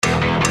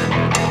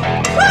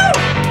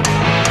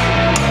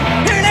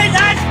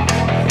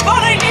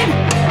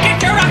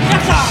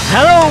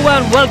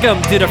and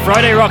welcome to the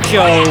Friday Rock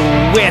Show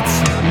with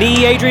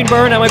me, Adrian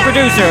Byrne, and my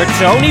producer,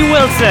 Tony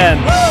Wilson.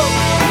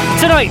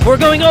 Tonight, we're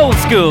going old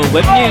school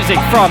with music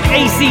from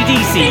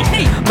AC/DC,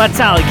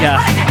 Metallica,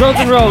 Guns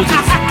N'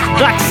 Roses,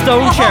 Black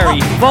Stone Cherry,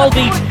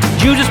 Volbeat,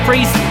 Judas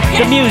Priest,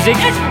 The Music,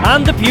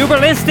 and The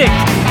Puberlistic.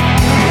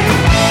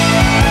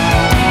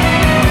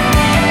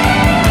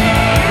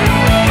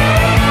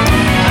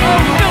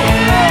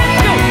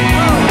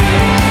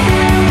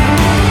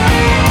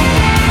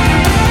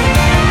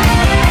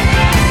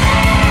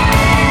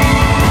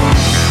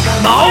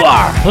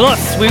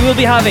 Plus, we will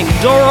be having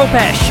Doro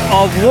Pesh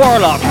of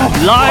Warlock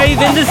live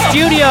in the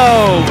studio.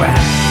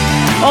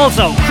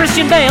 Also,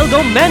 Christian Bale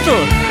go mental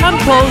and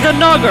pull the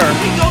nogger,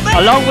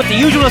 along with the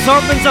usual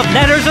assortments of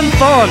letters and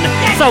fun.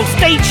 So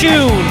stay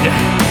tuned.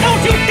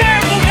 Don't you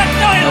dare move that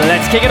dial!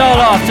 Let's kick it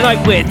all off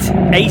tonight with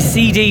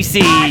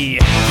AC/DC.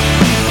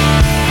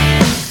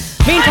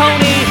 Mean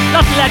Tony,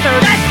 not the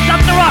letters,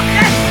 not the rock.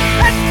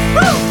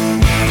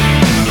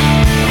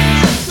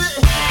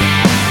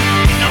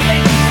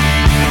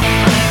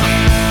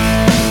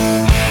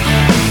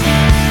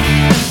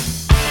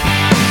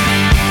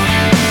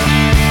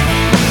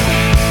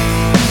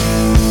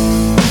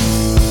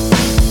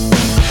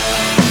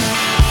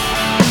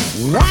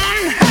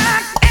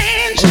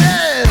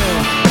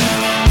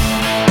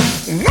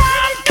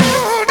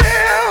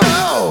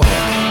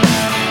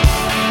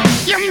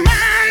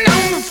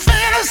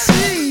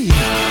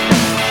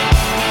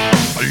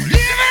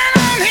 Living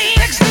on the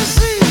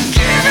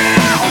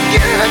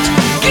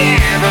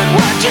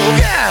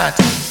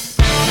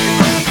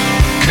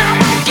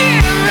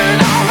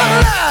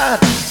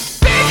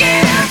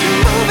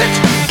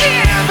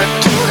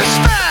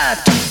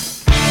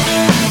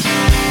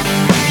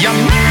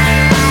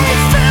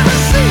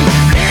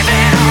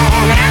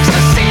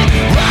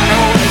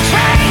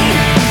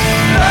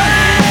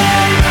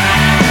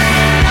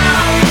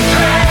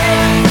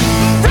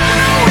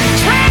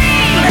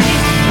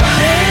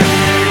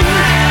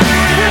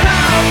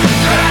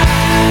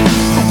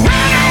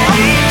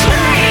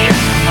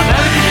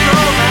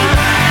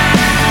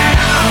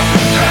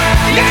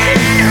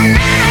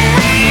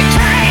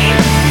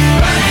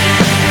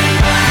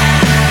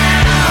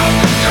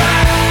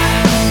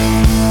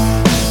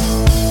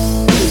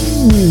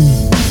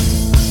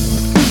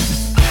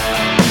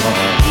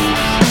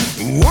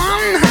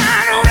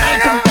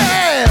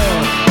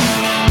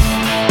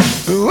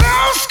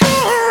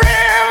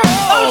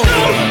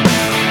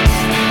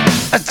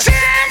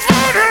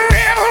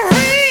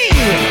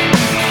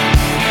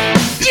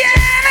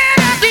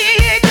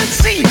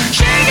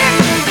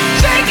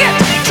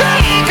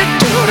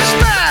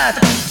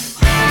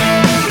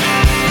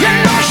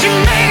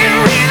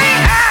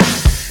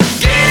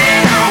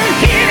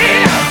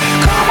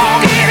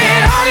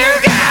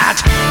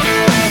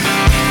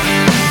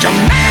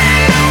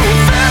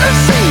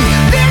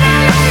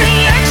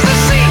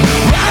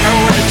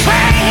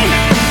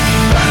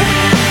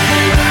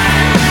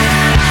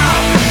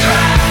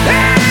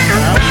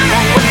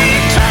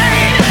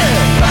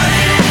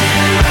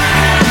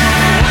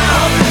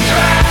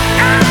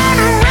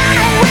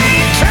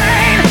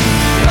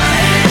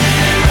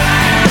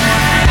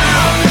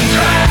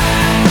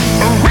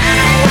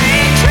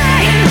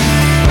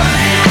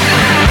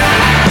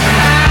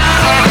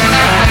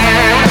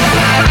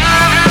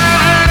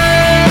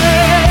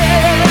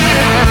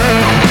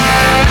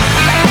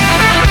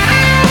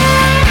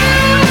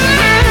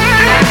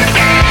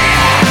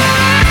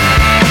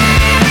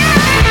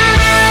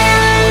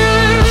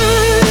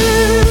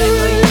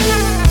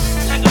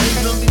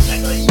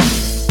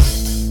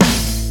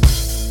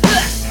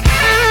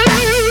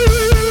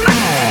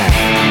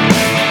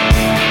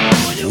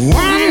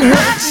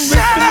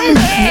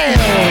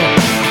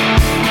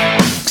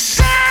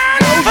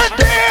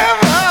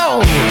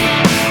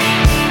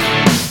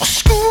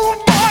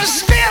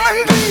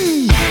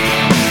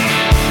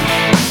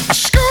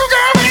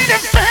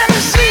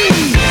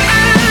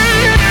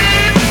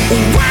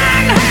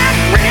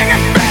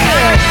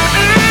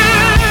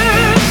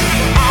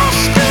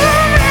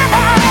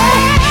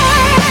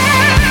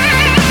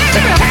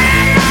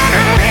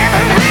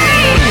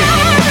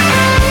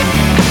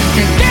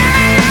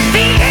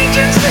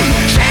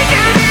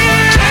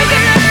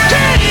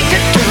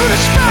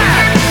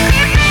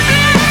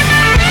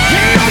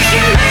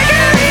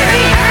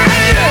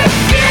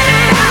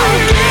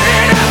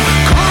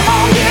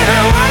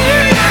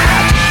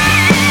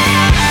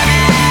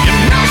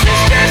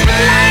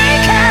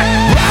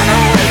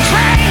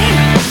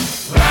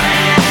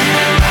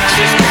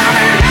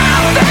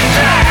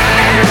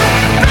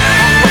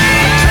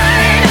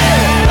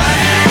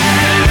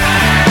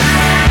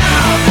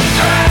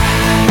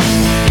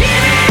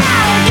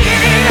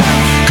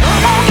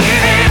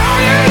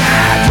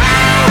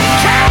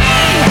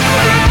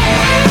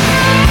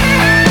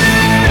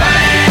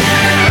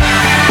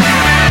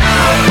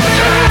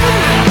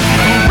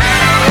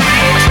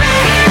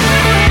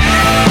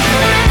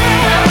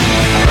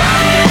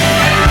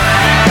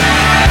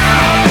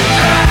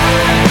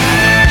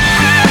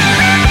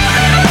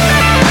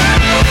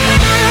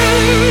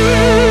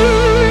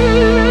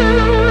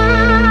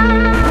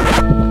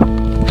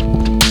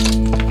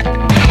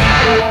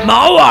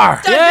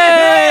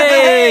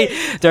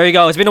There you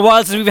go. It's been a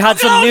while since we've had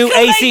some new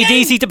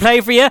AC/DC to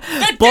play for you,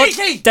 but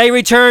they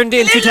returned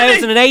in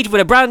 2008 with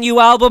a brand new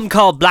album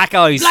called Black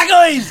Eyes. Black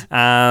Eyes!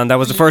 And that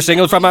was the first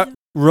single from a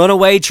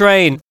Runaway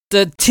Train.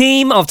 The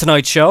theme of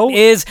tonight's show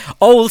is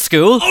Old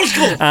School. Old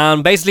School!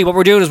 And basically what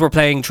we're doing is we're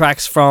playing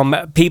tracks from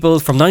people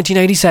from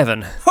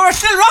 1987. Who are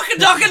still rocking,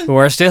 docking! Who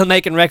are still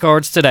making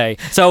records today.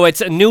 So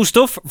it's new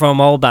stuff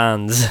from old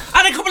bands.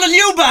 And a couple of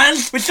new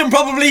bands with some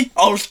probably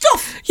old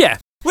stuff. Yeah.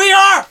 We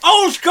are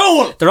Old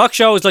School! The rock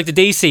show is like the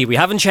DC. We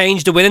haven't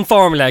changed the winning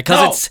formula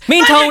because it's me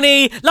and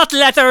Tony, lots of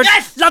letters,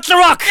 lots of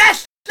rock.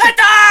 Yes! Letters!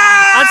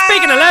 And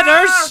speaking of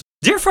letters...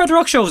 Dear friend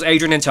rock shows,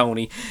 Adrian and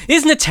Tony.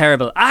 Isn't it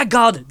terrible? Ah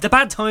God, the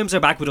bad times are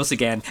back with us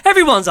again.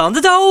 Everyone's on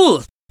the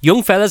dole.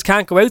 Young fellas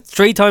can't go out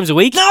 3 times a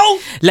week. No!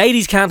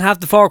 Ladies can't have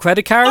the 4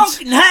 credit cards.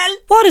 Fucking hell!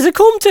 What has it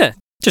come to?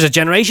 There's a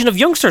generation of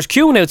youngsters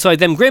queuing outside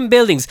them grim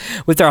buildings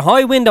with their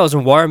high windows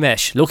and wire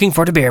mesh, looking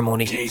for the beer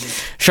money.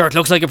 Jesus. Sure, it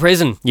looks like a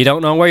prison. You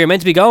don't know where you're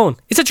meant to be going.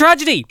 It's a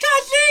tragedy.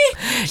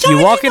 Tragedy!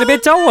 You walk in a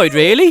bit doe-eyed,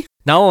 really?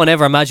 No one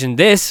ever imagined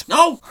this.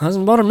 No!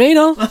 Hasn't bothered me,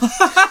 no.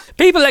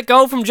 People let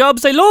go from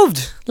jobs they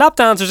loved. Lap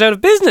dancers out of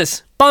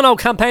business. Bono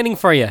campaigning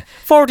for you.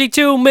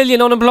 42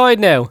 million unemployed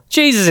now.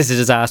 Jesus, it's a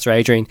disaster,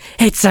 Adrian.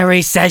 It's a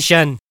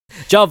recession.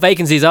 Job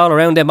vacancies all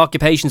around them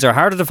occupations are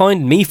harder to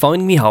find than me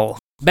finding me hole.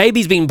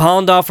 Babies being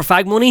pawned off for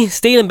fag money,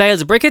 stealing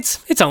bales of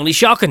briquettes. It's only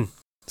shocking.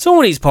 Some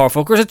of these poor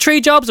fuckers had 3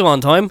 jobs at one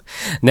time.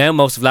 Now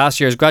most of last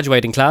year's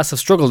graduating class have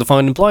struggled to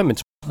find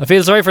employment. I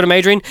feel sorry for them,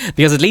 Adrian,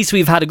 because at least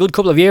we've had a good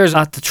couple of years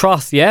at the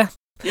trough, yeah?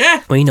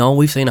 Yeah? We know,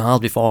 we've seen it all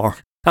before.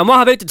 And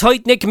what about the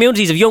tight-knit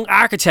communities of young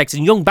architects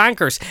and young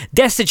bankers,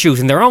 destitute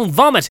in their own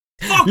vomit,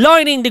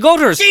 lining the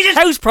gutters, Jesus.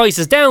 house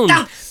prices down,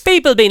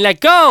 people being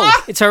let go?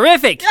 It's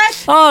horrific.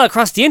 Yes. All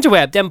across the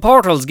interweb, them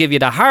portals give you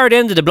the hard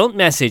end of the blunt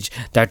message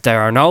that there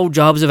are no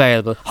jobs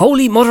available.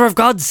 Holy Mother of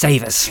God,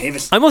 save us. Save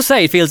us. I must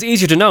say, it feels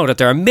easier to know that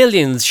there are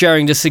millions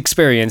sharing this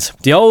experience.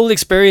 The old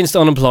experienced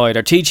unemployed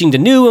are teaching the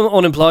new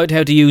unemployed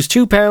how to use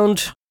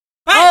 £2...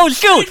 Old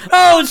school!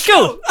 Old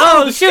school!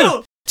 Old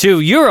school!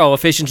 €2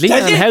 efficiently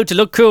and how to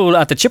look cool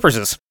at the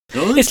chipperses.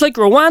 It's like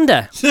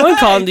Rwanda. I'm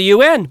calling the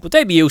UN, but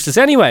they'd be useless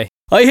anyway.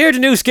 I hear the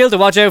new skill to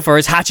watch out for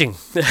is hatching.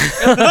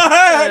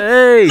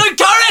 Hey. Like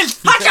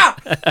Torres! Hatcher!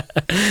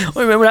 I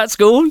remember that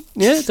school.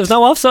 Yeah, there was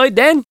no offside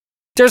then.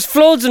 There's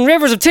floods and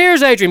rivers of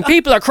tears, Adrian.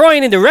 People are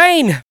crying in the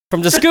rain.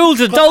 From the school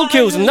to the dole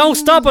queues and no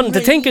stopping to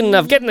thinking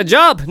of getting a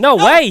job. No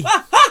way.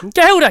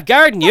 Get out of that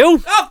garden, you.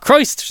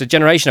 Christ, there's a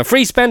generation of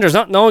free spenders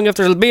not knowing if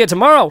there'll be a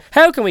tomorrow.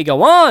 How can we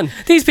go on?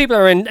 These people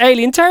are in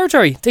alien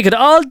territory. They could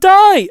all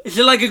die. Is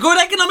it like a good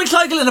economic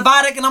cycle and a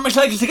bad economic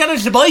cycle together?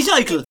 It's a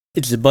bicycle.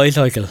 It's a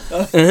bicycle.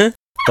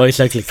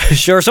 Bicycling.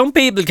 Sure, some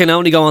people can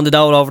only go on the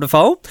dole over the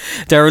phone.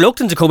 They're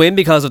reluctant to come in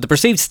because of the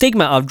perceived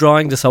stigma of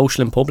drawing the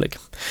social in public.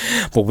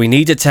 But we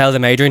need to tell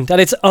them, Adrian, that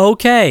it's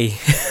okay.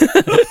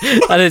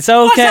 That it's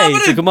okay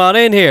to come on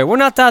in here. We're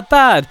not that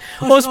bad.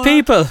 Us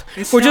people,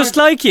 we're just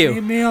like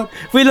you.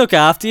 We look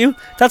after you.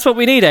 That's what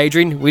we need,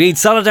 Adrian. We need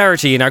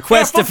solidarity in our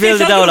quest to fill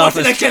the dole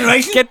office.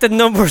 Get the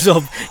numbers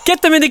up.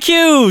 Get them in the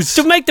queues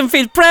to make them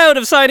feel proud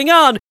of signing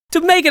on. To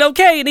make it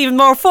okay and even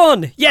more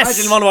fun. Yes, I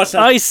didn't want to watch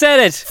that. I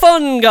said it.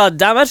 Fun,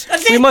 goddammit.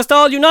 We must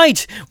all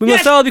unite. We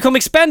must all become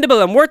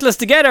expendable and worthless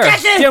together.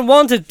 The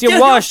unwanted, the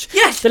unwashed,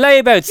 the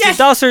layabouts, the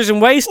dossers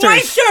and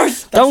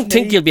wasters. Don't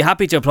think you'll be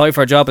happy to apply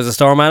for a job as a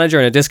store manager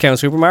in a discount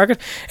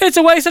supermarket. It's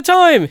a waste of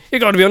time.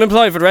 You're going to be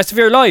unemployed for the rest of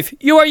your life.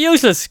 You are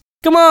useless.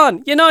 Come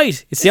on,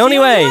 unite. It's the only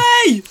way.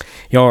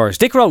 Yours,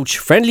 Dick Roach,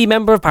 friendly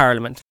member of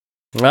Parliament.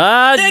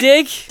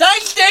 Dick.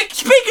 Thanks, Dick.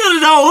 Speaking of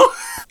the dole,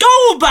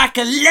 going back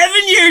 11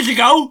 years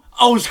ago,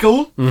 old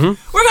school, we're going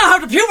to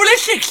have the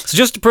pubelistics. So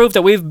just to prove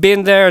that we've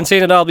been there and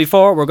seen it all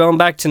before, we're going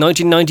back to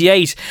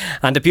 1998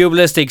 and the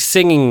pubelistics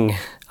singing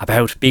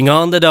about being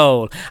on the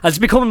dole. Has it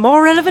becoming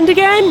more relevant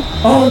again?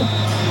 Oh,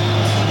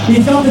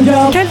 he's on the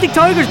dole. Celtic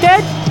Tiger's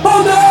dead?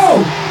 Oh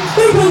no!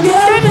 We will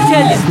get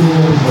it!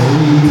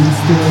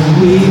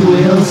 Still, we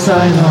will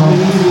sign on.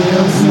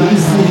 We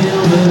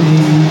still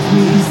believe.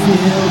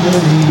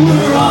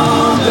 We're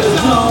on the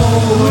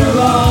dole. We're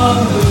on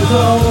the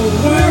dole.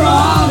 We're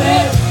on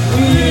it.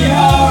 We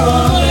are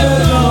on the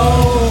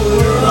dole.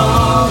 We're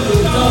on the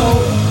dole.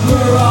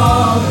 We're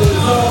on the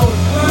dole.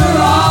 We're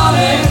on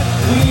it.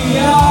 We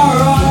are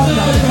on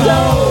the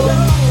dole.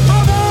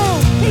 Oh no!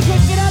 He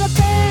can't get out of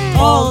bed.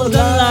 All the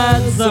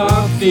lads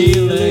are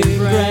feeling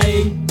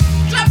great.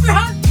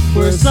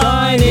 We're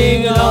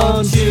signing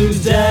on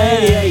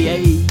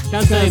Tuesday.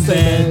 Can't stay in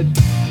bed.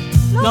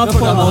 Not for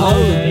the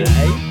holiday.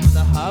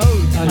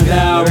 And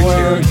now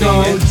we're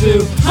going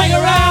to hang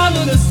around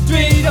in the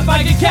street. A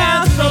bag of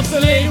cans are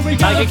obsolete. We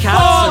can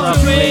afford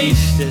to reach.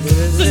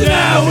 So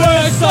now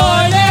we're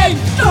signing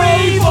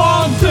 3,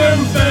 1, 2,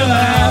 fill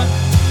out.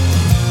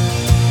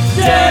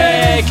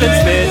 Declan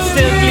Smith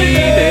still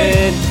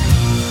bleeding.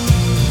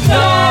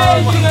 No,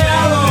 you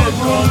never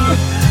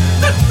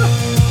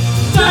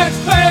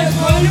taxpayers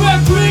while you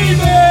were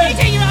breathing.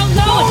 Take your own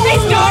load. They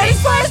scored his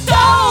first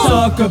goal.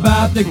 Talk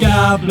about the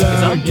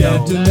gambler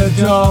getting a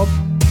job.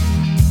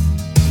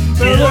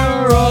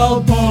 They're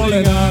all pulling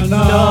falling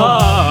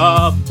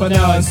on, but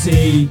now I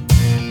see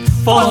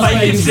false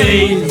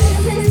vacancies.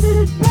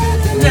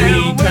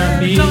 We can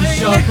be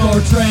shop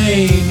or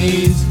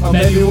trainees, or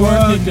maybe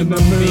work in the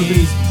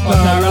movies, but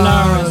our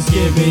allowance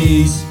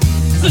skivvies.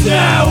 So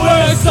now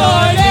we're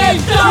signing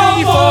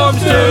Three forms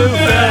to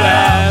fill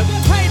out.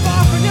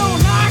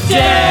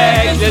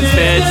 Jags and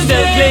spits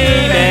still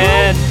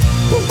cleaning.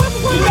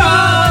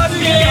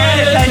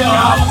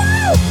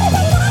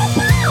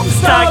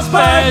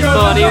 Taxpayers'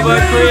 money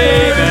we're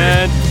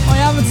craving. I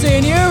haven't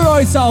seen you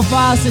right so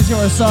fast since you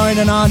were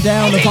signing on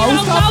down the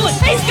post office.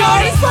 He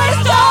scored his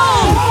first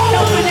goal!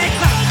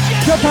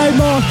 Get paid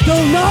more, do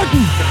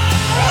nothing.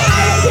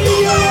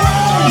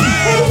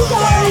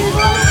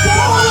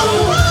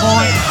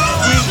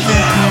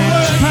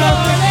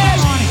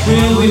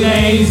 We'll be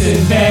lazy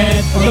in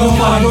bed, no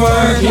hard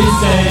work is He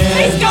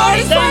said. scored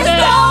his first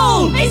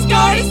goal! He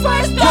scored his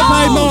first Get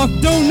paid goal! more,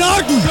 do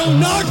nothing, do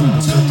nothing.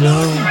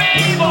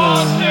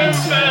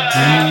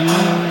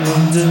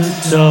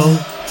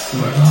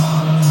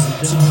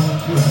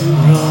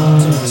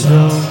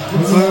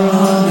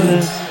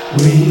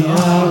 We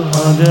are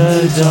on the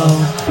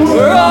dome.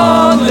 We're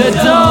on the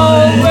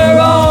dome. We're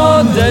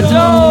on the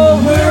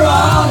dome. We're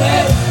on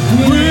it.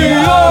 We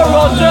are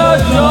on the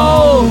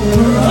dome.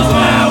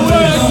 Now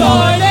we're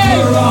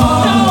signing.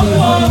 Don't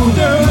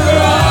wonder.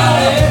 We're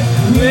on it.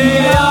 We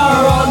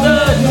are on the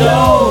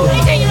dome.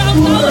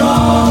 We're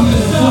on the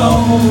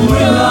dome.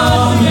 We're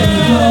on the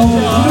dome.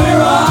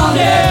 We're on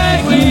it.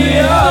 We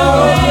are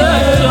on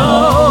the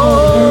dome.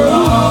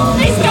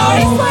 He scored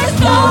his first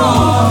goal!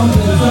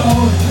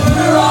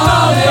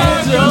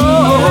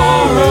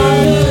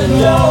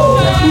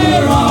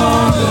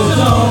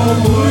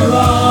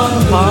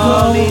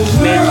 Pauline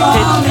Smith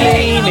pitch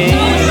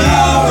cleaning.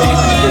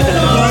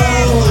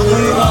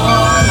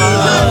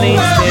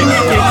 Pauline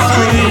Smith pitch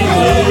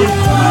screaming.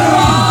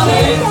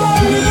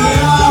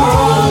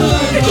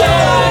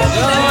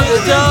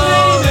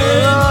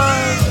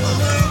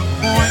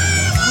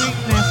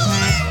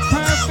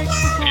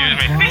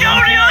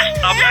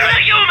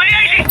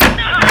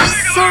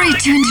 Sorry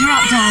to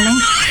interrupt, darling,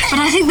 but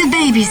I think the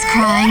baby's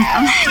crying.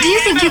 Do you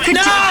think you could...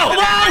 No!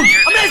 I'm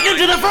listening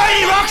to the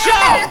Friday Rock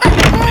Show!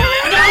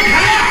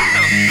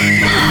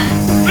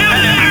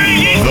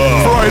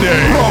 Friday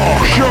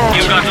Rock Show.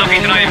 You got lucky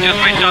tonight and just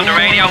switched on the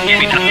radio. You've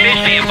been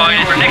officially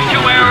invited for the next 2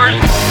 hours.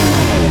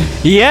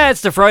 Yeah,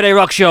 it's the Friday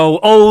Rock Show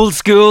Old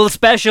School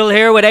Special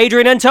here with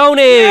Adrian and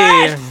Tony.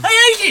 Yes! Hey,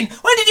 Adrian,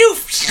 when did you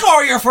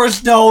score your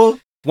first goal?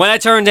 When I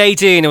turned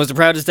 18, it was the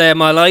proudest day of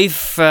my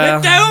life.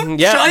 Went down,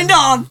 shined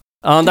on.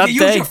 On that Did you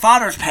day. use your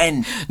father's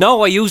pen?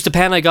 No, I used the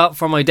pen I got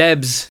from my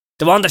Debs.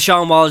 The one that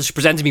Sean Walsh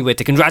presented me with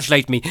to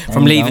congratulate me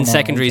from leaving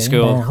secondary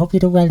school. I hope you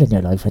do well in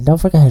your life and don't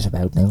forget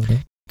about now.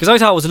 Because I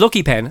thought it was a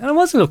lucky pen, and it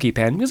was a lucky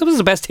pen, because it was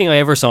the best thing I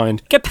ever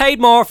signed. Get paid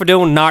more for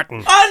doing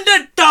Norton. On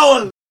the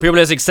dole! People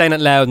are like saying it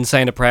loud and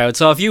saying it proud.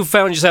 So if you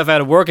found yourself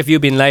out of work, if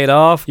you've been laid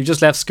off, you've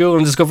just left school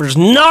and discovered there's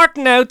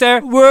Norton out there,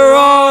 we're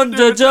on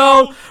the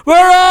dole, we're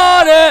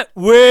on it,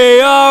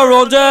 we are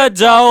on the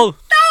dole.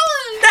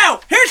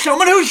 Now, here's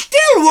someone who's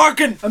still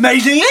working.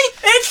 Amazingly,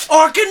 it's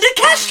Orkin the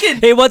Caskin.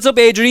 Hey, what's up,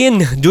 Adrian?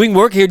 Doing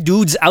work here,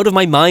 dudes, out of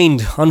my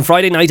mind. On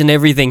Friday night and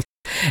everything.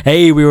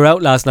 Hey, we were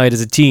out last night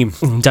as a team.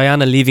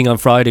 Diana leaving on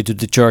Friday to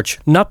the church.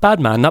 Not bad,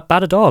 man. Not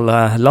bad at all.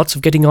 Lots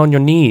of getting on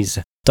your knees.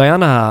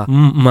 Diana,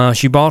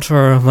 she brought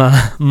her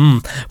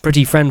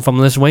pretty friend from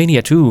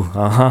Lithuania too.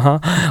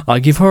 I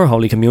give her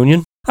Holy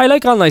Communion. I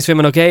like all nice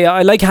women, okay?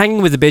 I like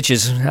hanging with the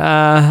bitches.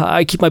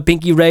 I keep my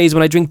pinky raised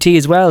when I drink tea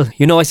as well.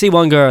 You know, I see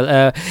one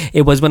girl,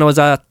 it was when I was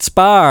at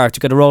Spar to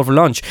get a roll for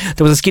lunch.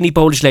 There was a skinny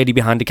Polish lady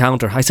behind the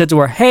counter. I said to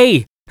her,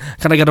 hey,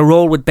 can I get a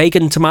roll with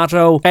bacon,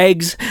 tomato,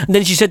 eggs? And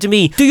then she said to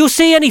me, do you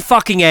see any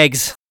fucking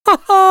eggs?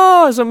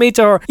 So me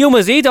to her, you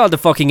must eat all the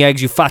fucking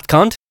eggs, you fat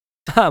cunt.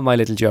 My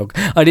little joke.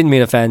 I didn't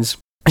mean offence.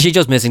 She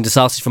just missing the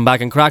sausage from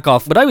back in Krakow,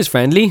 but I was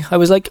friendly. I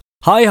was like,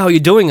 hi, how you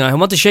doing? I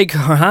want to shake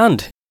her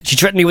hand. She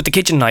threatened me with the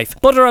kitchen knife.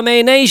 Butter or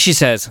mayonnaise, she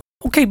says.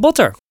 Okay,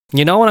 butter.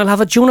 You know, and I'll have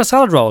a tuna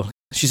salad roll.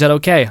 She said,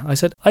 okay. I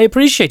said, I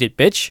appreciate it,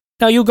 bitch.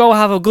 Now you go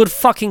have a good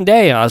fucking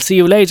day. I'll see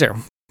you later.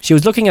 She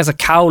was looking as a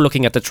cow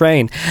looking at the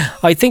train.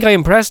 I think I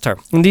impressed her.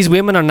 And these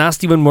women are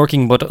nasty when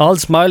working, but all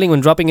smiling when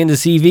dropping into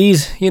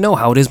CVs. You know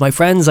how it is, my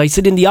friends. I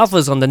sit in the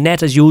office on the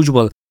net as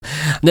usual.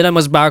 And then I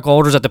must bark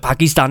orders at the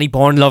Pakistani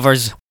porn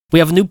lovers. We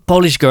have a new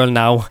Polish girl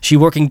now. She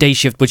working day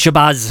shift with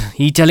Shabazz.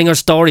 He telling her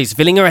stories,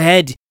 filling her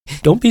head.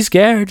 Don't be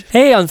scared.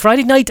 Hey, on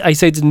Friday night, I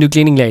say to the new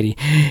cleaning lady,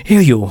 here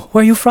you,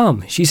 where are you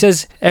from? She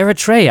says,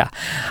 Eritrea.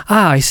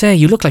 I say,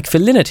 you look like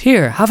Phil Lynott.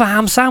 Here, have a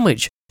ham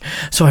sandwich.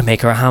 So I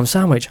make her a ham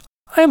sandwich.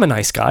 I am a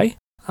nice guy.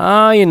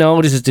 You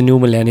know, this is the new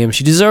millennium.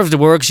 She deserves the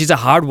work. She's a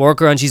hard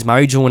worker and she's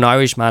married to an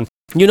Irishman.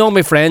 You know,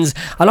 my friends,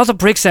 a lot of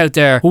pricks out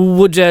there who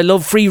would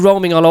love free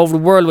roaming all over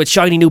the world with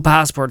shiny new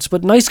passports,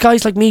 but nice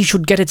guys like me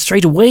should get it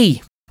straight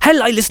away.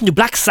 Hell, I listen to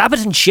Black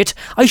Sabbath and shit.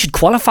 I should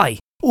qualify.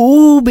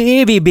 Oh,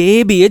 baby,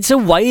 baby, it's a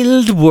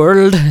wild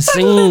world.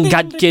 Sing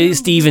Cat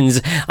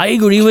Stevens. I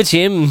agree with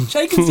him.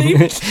 Shakin'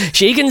 Stevens.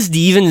 Shakin'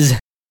 Stevens.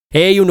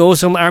 Hey, you know,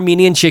 some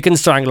Armenian chicken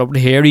strangler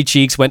with hairy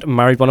cheeks went and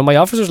married one of my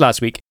officers last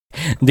week.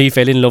 They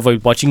fell in love while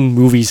watching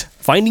movies,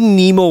 Finding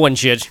Nemo and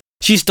shit.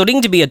 She's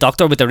studying to be a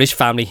doctor with a rich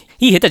family.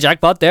 He hit the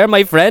jackpot there,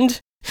 my friend.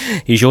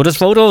 He showed us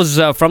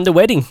photos from the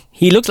wedding.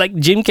 He looks like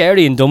Jim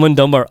Carrey in Dumb and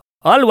Dumber.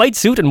 All white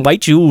suit and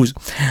white shoes.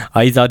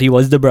 I thought he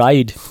was the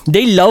bride.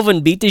 They love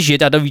and beat the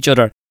shit out of each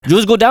other.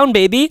 Just go down,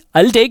 baby.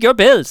 I'll take your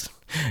pills.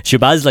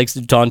 Shabazz likes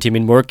to taunt him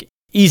in work.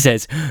 He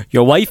says,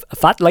 your wife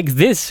fat like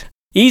this.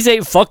 He say,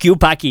 fuck you,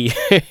 Packy.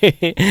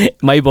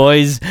 My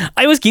boys,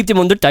 I must keep them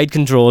under tight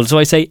control. So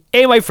I say,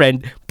 hey, my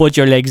friend, put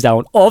your legs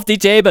down. Off the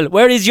table.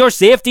 Where is your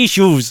safety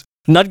shoes?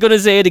 Not gonna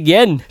say it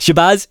again.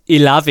 Shabazz, he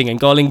laughing and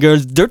calling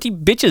girls dirty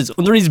bitches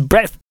under his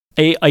breath.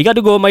 Hey, I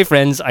gotta go, my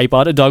friends. I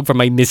bought a dog for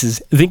my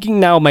missus, thinking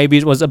now maybe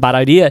it was a bad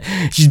idea.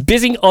 She's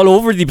pissing all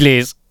over the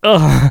place.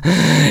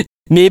 Ugh.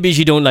 Maybe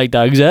she don't like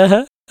dogs,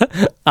 huh?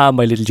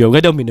 My little joke. I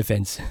don't mean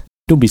offense.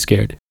 Don't be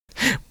scared.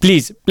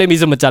 Please, play me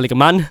some Metallica,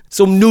 man.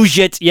 Some new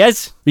shit,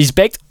 yes?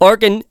 Respect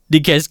Orkin the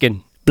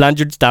Keskin.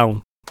 Blanchard's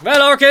down.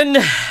 Well, Orkin,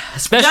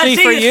 especially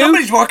for you,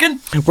 somebody's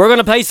working. We're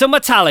gonna play some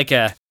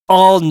Metallica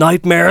all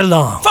nightmare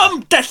long.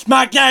 From Death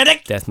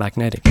Magnetic. Death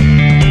Magnetic.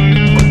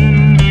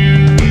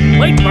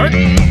 Wait, Bert.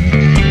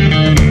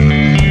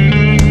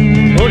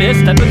 Oh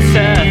yes, that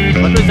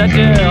was, what was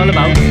that all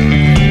about?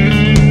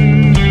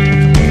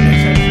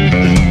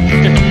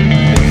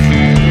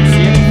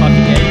 See it,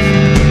 fucking eggs.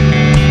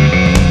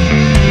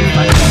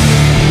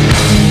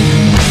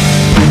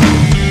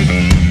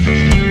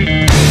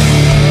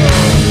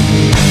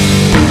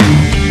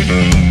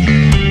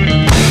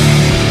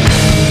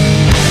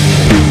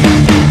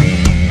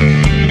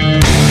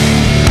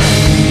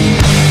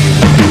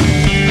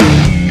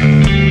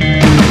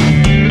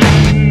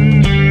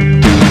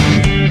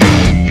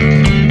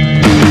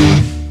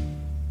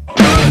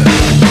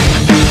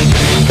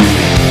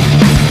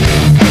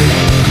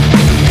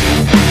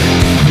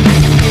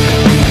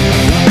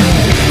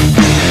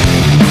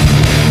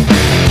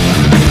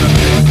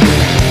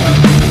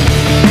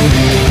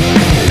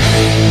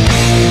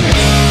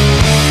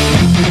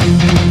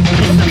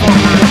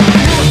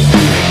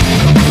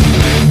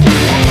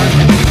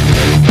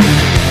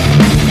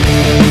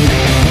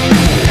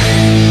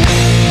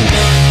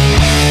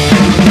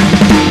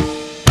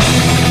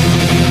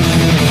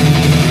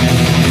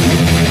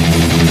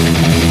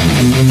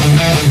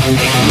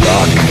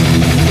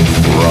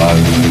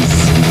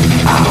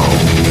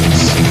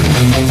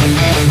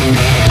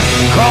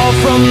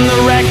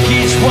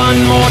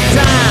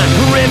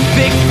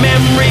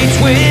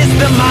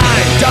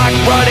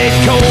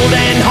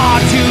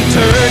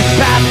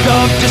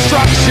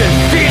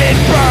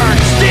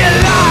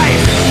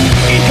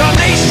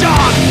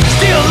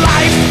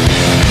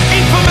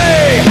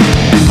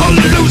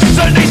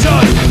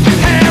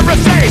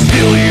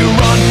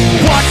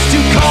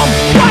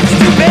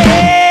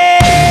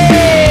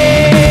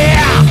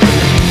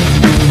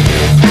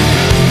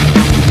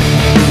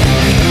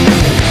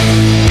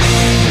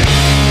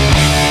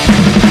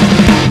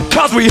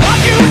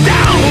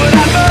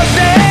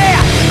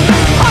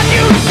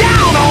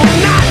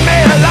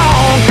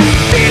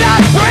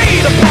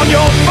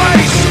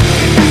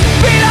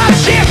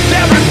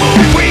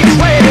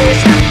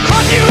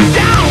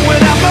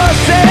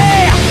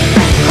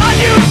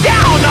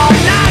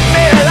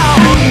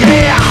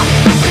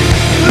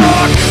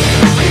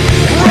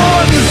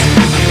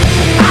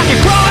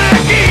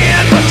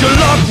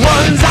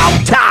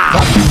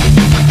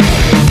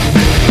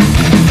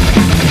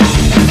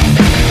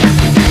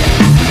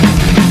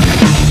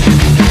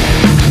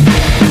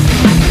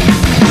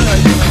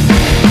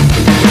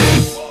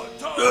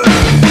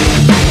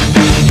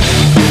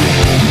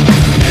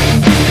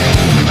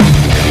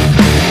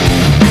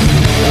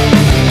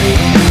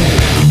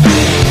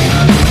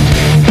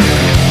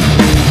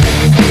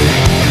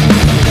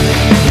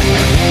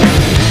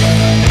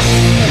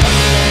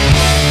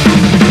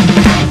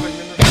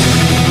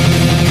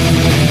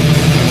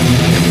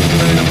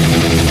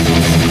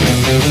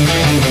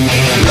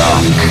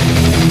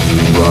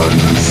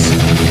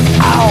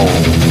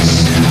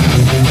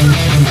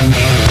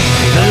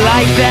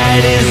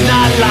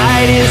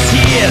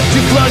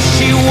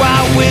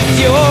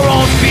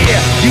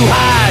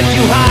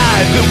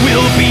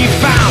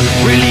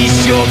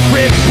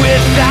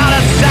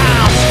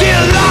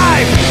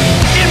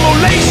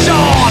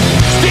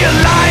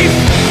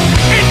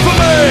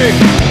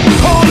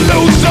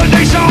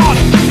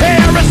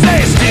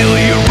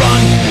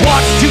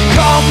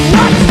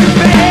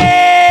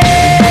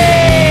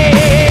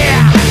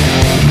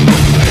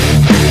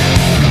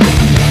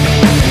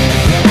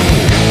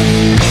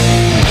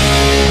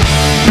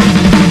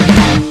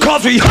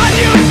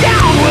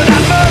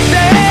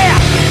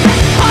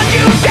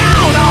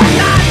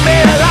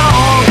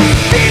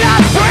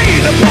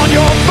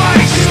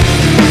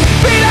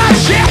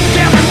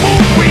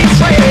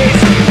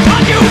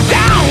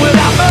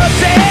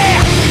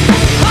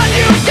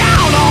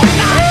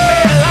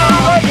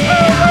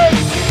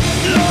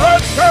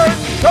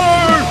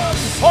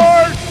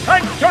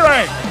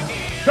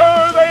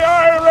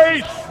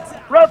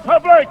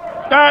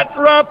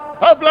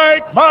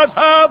 must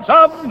have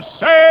some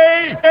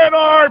say in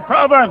our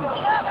province.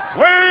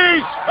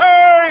 We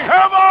say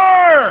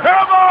never,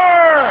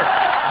 never,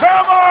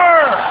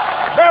 never,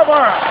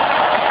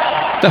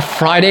 never. The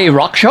Friday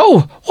Rock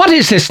Show? What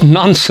is this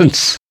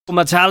nonsense?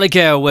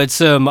 Metallica with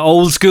some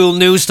old school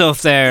new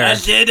stuff there.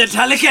 That's it,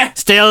 Metallica.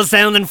 Still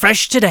sounding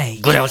fresh today.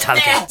 Good old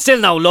Metallica. Still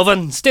no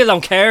loving. Still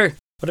don't care.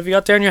 What have you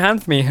got there in your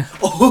hand for me?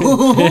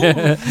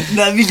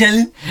 Now be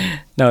telling.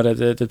 No,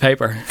 the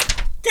paper.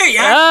 There you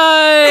are.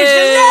 Hey, It's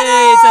a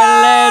letter. it's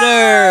a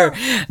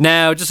letter.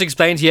 Now, just to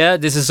explain to you,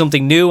 this is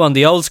something new on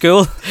the old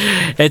school.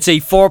 It's a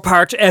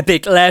 4-part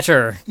epic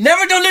letter.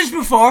 Never done this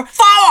before.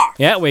 4.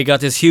 Yeah, we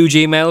got this huge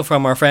email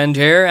from our friend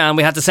here, and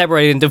we had to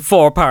separate it into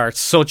 4 parts.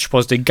 Such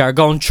was the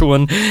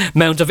gargantuan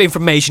amount of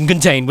information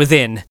contained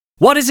within.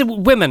 What is it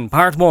with women?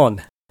 Part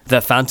 1.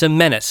 The Phantom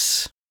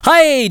Menace.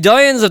 Hi,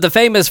 Dians of the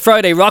famous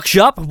Friday Rock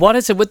Shop. What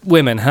is it with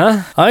women,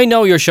 huh? I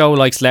know your show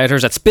likes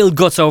letters that spill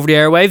guts over the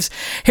airwaves.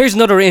 Here's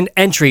another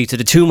entry to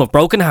the Tomb of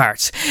Broken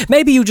Hearts.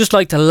 Maybe you just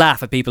like to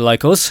laugh at people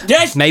like us.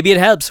 Yes. Maybe it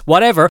helps.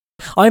 Whatever.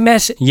 I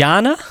met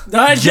Jana.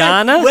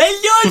 Jana?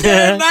 Well done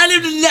there, man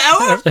of the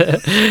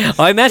hour.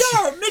 I met...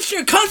 Sure,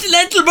 Mr.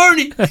 Continental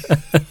Bernie.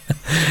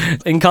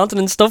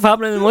 Incontinent stuff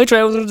happening in my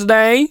trousers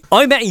today.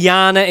 I met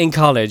Jana in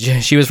college.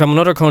 She was from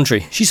another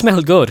country. She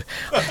smelled good.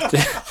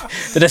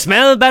 Do they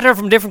smell better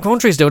from different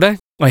countries, do they?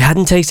 I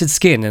hadn't tasted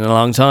skin in a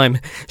long time.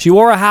 She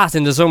wore a hat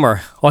in the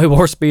summer. I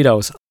wore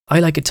Speedos. I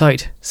like it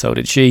tight. So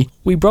did she.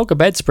 We broke a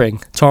bed spring.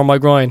 Tore my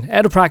groin.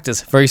 Out of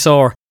practice. Very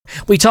sore.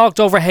 We talked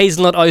over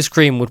hazelnut ice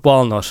cream with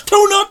walnut.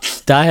 2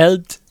 nuts. That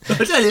helped. I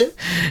tell you.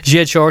 She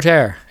had short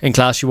hair. In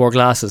class she wore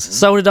glasses.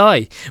 So did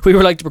I. We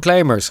were like the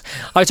Proclaimers.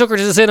 I took her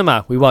to the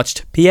cinema. We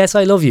watched P.S.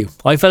 I Love You.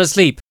 I fell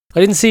asleep.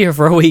 I didn't see her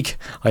for a week.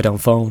 I don't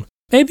phone.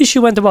 Maybe she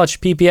went to watch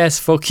PPS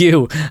Fuck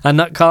You and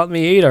not caught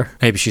me either.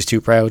 Maybe she's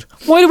too proud.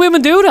 Why do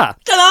women do that?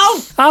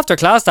 Hello. After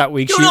class that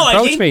week, You she know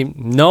approached me.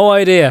 No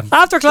idea.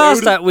 After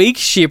class that week,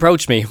 she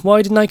approached me.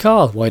 Why didn't I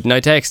call? Why didn't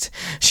I text?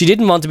 She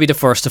didn't want to be the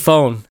first to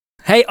phone.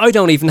 Hey, I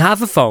don't even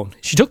have a phone.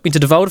 She took me to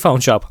the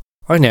Vodafone shop.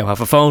 I now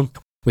have a phone.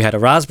 We had a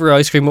raspberry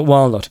ice cream with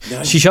walnut.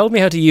 She showed me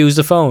how to use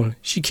the phone.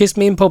 She kissed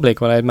me in public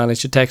when I had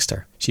managed to text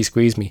her. She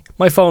squeezed me.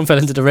 My phone fell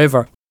into the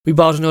river. We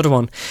bought another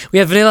one. We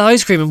had vanilla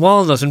ice cream and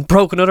walnut and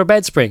broke another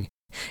bed spring.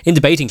 In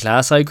debating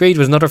class, I agreed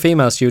with another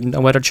female student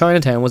on whether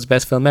Chinatown was the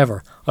best film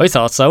ever. I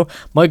thought so.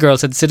 My girl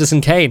said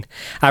Citizen Kane.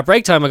 At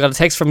break time, I got a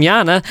text from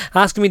Jana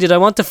asking me did I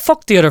want to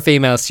fuck the other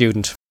female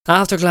student.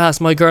 After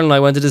class, my girl and I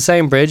went to the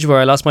same bridge where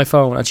I lost my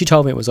phone and she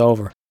told me it was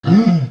over.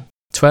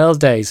 12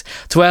 days.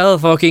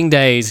 12 fucking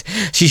days.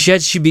 She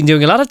said she'd been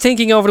doing a lot of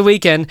thinking over the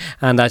weekend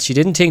and that she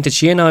didn't think that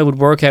she and I would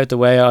work out the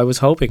way I was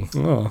hoping.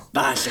 Oh.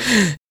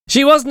 Bastard.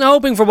 She wasn't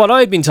hoping for what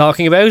I'd been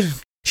talking about.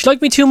 She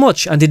liked me too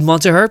much and didn't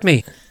want to hurt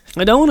me.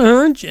 I don't want to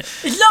hurt you.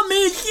 It's not me,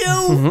 it's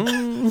you.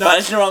 No,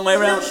 that's the wrong way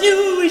around. It's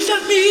you, it's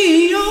not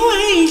me,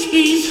 always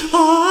is.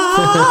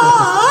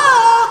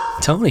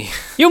 Tony,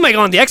 you make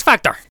on the X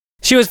Factor.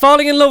 She was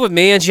falling in love with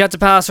me and she had to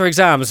pass her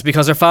exams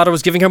because her father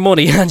was giving her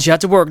money and she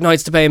had to work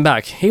nights to pay him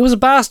back. He was a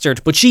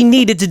bastard, but she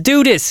needed to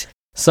do this.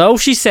 So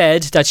she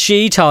said that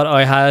she thought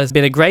I had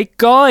been a great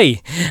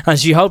guy and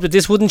she hoped that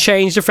this wouldn't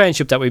change the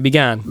friendship that we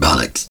began.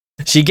 Bollocks.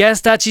 She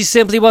guessed that she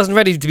simply wasn't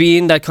ready to be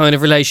in that kind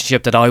of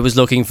relationship that I was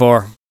looking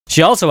for.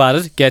 She also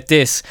added, get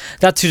this,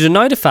 that to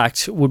deny the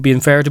fact would be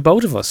unfair to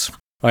both of us.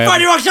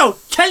 Friday Rock Show,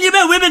 tell you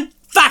about women.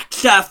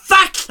 Facts,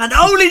 facts, and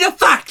only the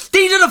facts.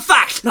 These are the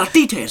facts, not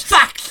details.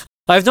 Facts.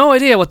 I have no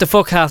idea what the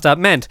fuck half that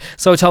meant,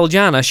 so I told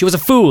Jana she was a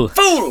fool.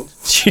 Fool.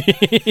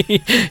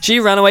 She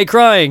ran away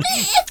crying.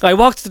 I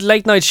walked to the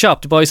late night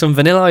shop to buy some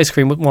vanilla ice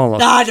cream with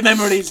walnut. The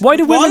memories. Why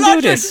do women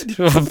do this?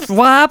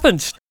 What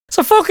happened?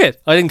 So fuck it.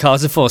 I didn't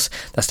cause a fuss.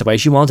 That's the way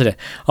she wanted it.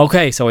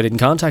 Okay, so I didn't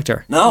contact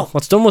her. No.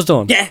 What's done was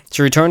done. Yeah.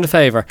 She returned the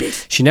favour.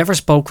 She never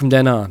spoke from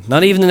then on.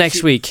 Not even the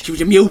next week. She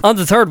was a mute. On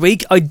the third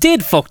week, I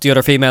did fuck the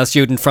other female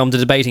student from the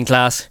debating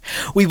class.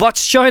 We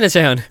watched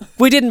Chinatown.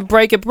 We didn't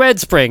break a bread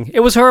spring. It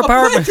was her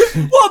apartment.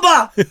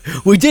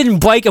 What? We didn't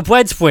break a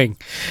bread spring.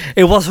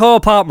 It was her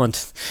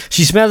apartment.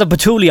 She smelled of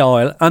patchouli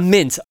oil and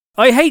mint.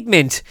 I hate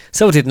mint,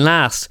 so it didn't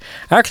last.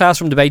 Our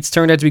classroom debates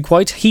turned out to be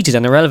quite heated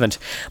and irrelevant.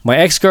 My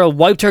ex-girl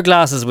wiped her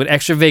glasses with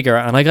extra vigour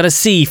and I got a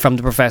C from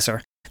the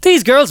professor.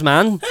 These girls,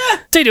 man,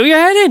 they do your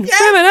head in.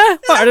 Women,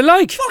 what are they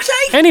like? Fuck's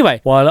sake.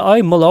 Anyway, while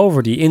I mull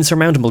over the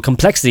insurmountable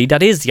complexity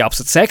that is the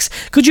opposite sex,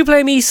 could you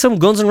play me some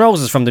Guns N'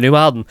 Roses from the new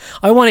album?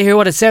 I want to hear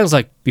what it sounds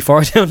like before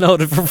I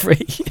download it for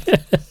free.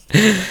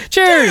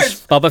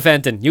 Cheers! Boba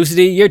Fenton,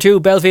 UCD, Year 2,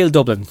 Belfield,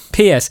 Dublin.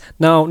 P.S.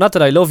 No, not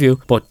that I love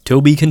you, but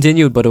to be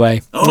continued, by the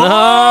way.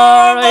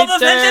 Alright Boba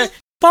there. Fenton.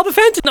 Boba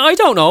Fenton, I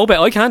don't know, but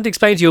I can't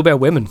explain to you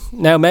about women.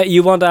 Now, mate,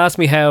 you want to ask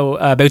me how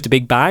about the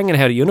Big Bang and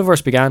how the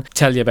universe began?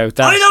 Tell you about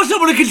that. I know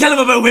someone who can tell him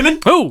about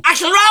women. Who?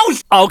 Axl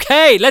Rose.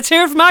 Okay, let's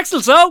hear it from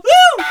Axel, so.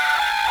 Woo!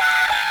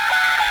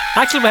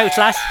 Axel Rose,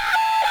 lass.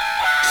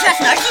 Slash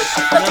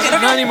Axl. Let's get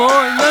it. Not anymore,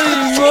 not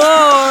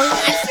anymore.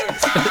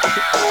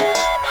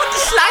 What the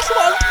slash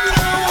one?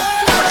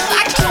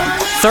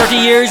 30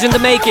 years in the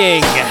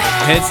making.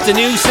 It's the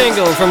new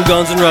single from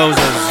Guns N' Roses.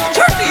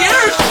 30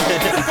 years.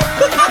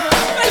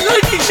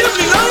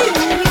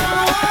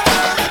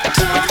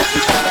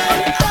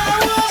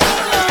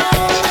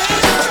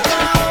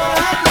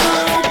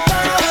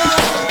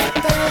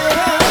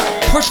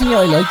 me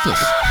I like this.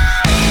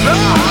 The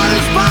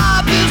hardest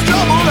part this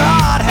troubled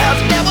heart has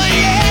never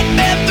yet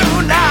been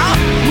through now.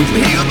 We've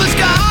healed the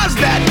scars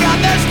that got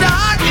their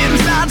start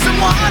inside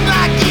someone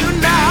like you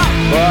now.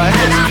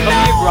 And I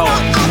know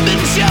I've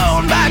been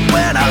shown back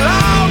when how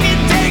long it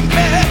take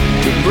me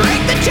to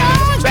break the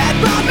chains that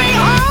brought me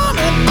home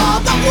and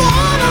all that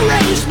wanna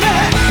erase me.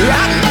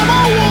 I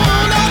never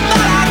would have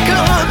thought I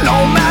could,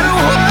 no matter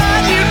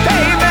what you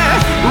pay me.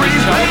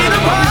 Replay the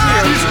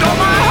part, you stole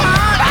my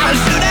heart. I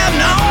should have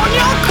known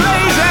you're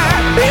crazy.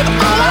 If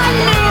all I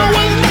knew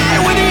was that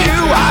with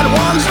you, I'd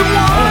want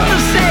someone to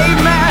save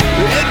me.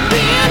 It'd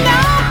be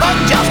enough, but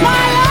just my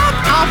luck,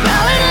 I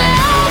fell in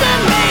love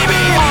and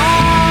maybe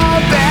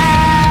all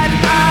that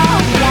I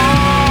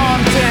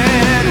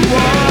wanted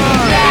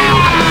was. Now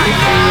I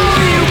know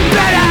you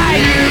better,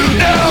 you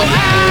know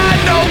I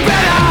know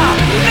better.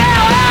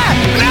 Now I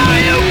know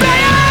you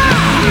better.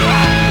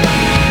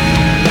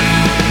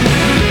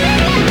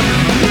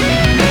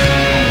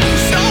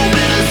 So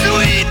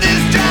bittersweet,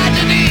 this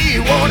tragedy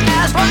won't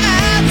ask for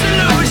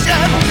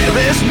absolution.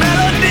 This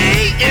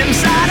melody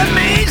inside of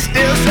me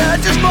still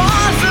searches for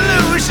a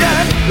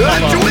solution. A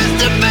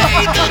twisted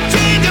faith, a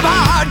change of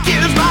heart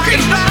gives my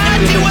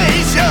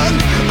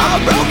infatuation. A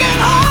broken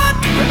heart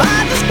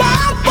provides a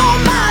spark for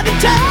my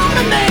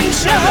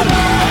determination.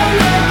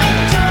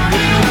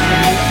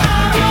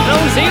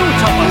 No, zero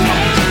Thomas.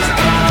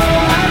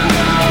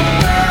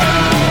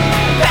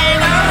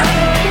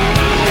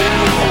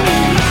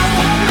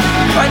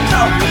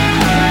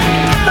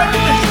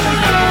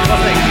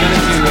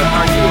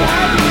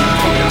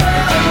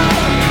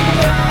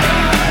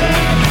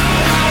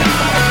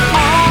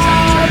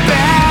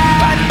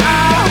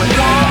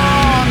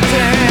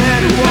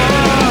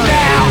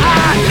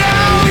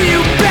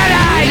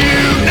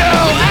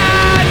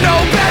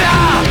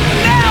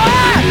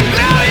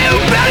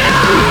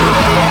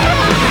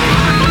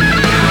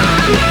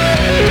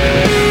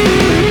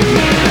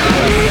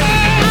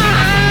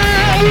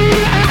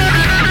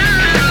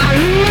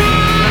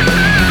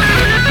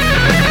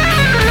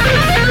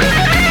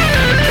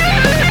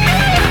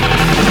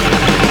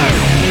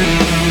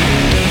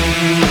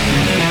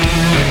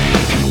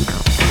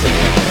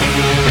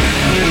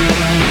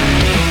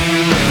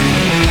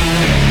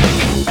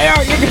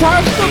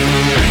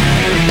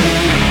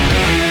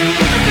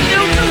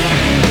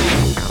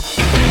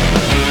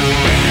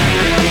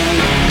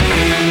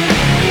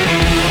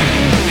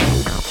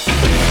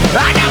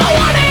 I never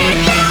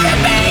wanted you to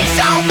be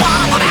so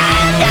full of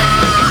anger.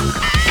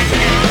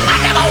 I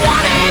never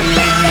wanted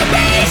you to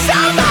be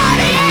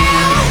somebody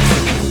else.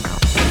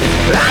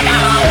 I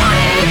never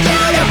wanted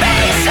you to be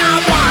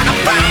someone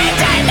afraid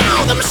to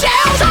know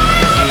themselves. I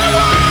only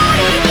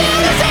wanted you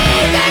to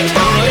see things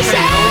for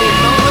yourself.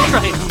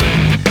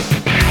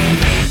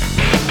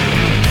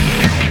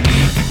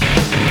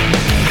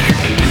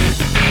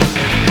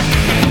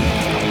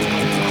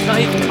 It's not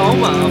even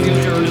coma of you,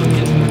 sure, Luke.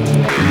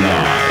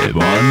 Live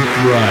on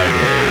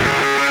Friday.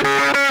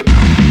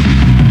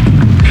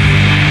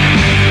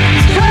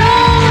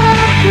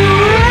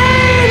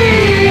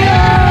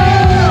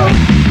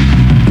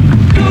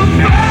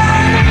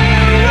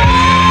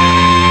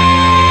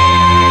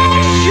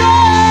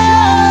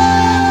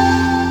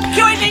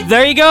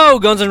 There you go,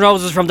 Guns N'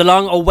 Roses from the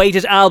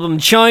long-awaited album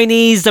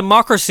Chinese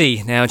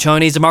Democracy. Now,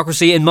 Chinese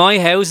Democracy in my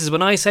house is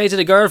when I say to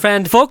the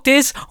girlfriend, fuck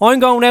this, I'm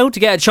going out to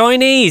get a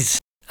Chinese.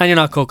 And you're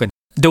not cooking.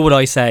 Do what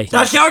I say.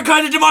 That's your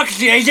kind of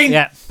democracy, Aging.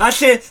 Yeah.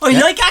 That's it. I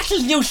like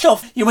Axel's new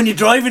stuff. When you're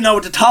driving now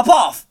with the top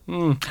off.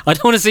 I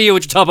don't want to see you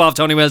with your top off,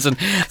 Tony Wilson.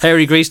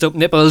 Hairy, greased up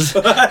nipples.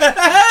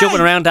 Jumping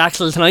around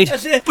Axel tonight.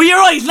 That's it. But you're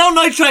right, no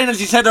night train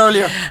as you said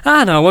earlier.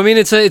 No, I mean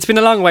it's been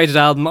a long-awaited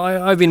album.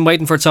 I've been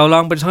waiting for it so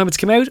long. By the time it's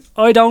come out,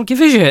 I don't give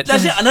a shit.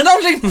 That's it, and I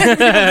don't think many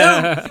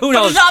people do. Who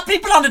knows? But there's not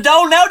people on the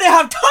dole now, they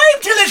have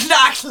time to listen to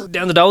Axel.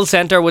 Down the Dole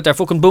Centre with their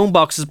fucking boom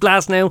boxes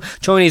blasting out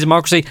Chinese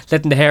Democracy,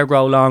 letting the hair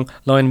grow long,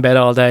 lying in bed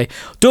all day,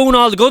 doing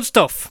all the good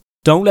stuff.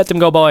 Don't let them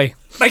go by.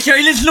 Make sure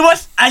you listen to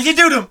us as you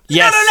do them.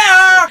 Yes.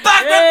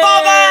 Back with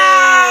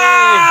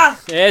Bubba!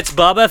 It's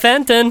Bubba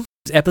Fenton.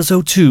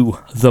 Episode 2,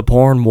 The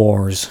Porn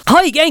Wars.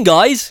 Hi again,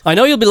 guys. I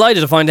know you'll be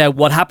delighted to find out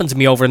what happened to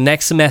me over the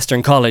next semester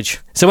in college.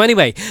 So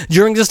anyway,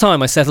 during this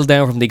time I settled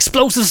down from the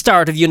explosive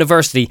start of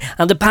university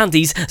and the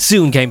panties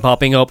soon came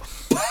popping up.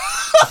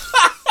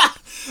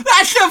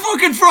 That's the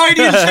fucking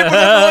Freudian shit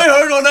I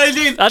heard on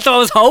 19. That's what I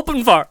was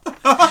hoping for.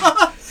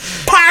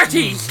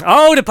 Parties!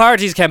 Oh, the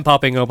parties kept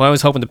popping up. I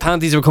was hoping the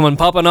panties were coming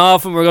popping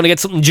off and we're going to get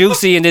something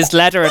juicy in this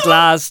letter at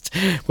last.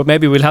 But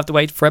maybe we'll have to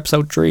wait for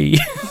episode 3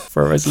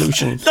 for a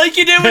resolution. Like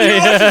you did when you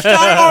watched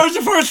Star Wars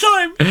the first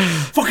time.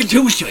 Fucking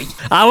too sweet.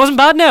 It wasn't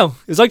bad now.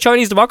 It was like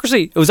Chinese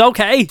Democracy. It was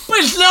okay.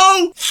 When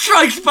Snow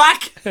strikes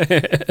back.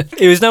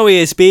 It was no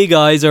ESB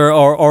guys or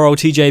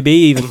OTJB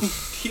even.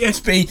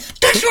 ESB.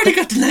 That's where they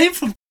got the name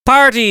from.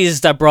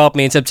 Parties that brought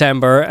me in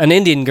September: an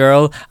Indian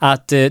girl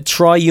at the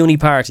Tri-Uni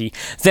party,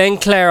 then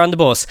Claire on the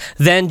bus,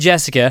 then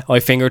Jessica. I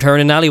fingered her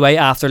in an alleyway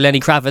after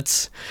Lenny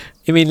Kravitz.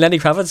 You mean Lenny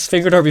Kravitz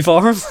fingered her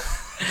before him?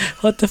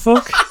 What the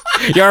fuck?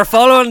 You're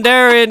following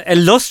their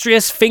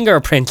illustrious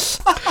fingerprints.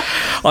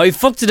 I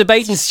fucked a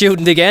debating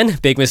student again.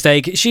 Big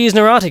mistake. She is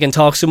neurotic and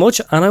talks too much,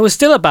 and I was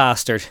still a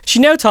bastard. She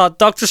now thought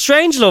Doctor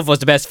Strangelove was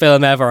the best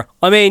film ever.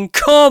 I mean,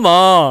 come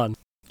on.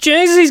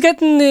 Jesus, he's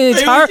getting...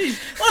 Well,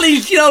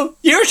 he's,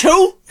 year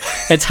 2.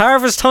 It's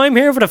harvest time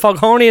here for the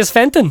foghorniest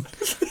Fenton.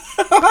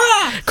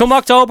 Come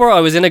October,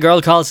 I was in a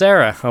girl called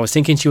Sarah. I was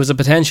thinking she was a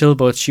potential,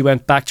 but she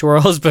went back to her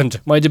husband,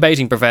 my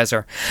debating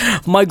professor.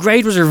 My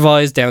grade was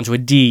revised down to a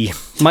D.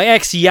 My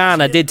ex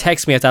Yana did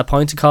text me at that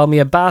point to call me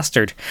a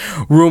bastard.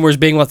 Rumours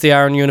being what they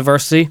are in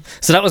university.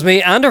 So that was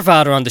me and her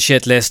father on the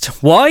shit list.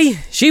 Why?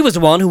 She was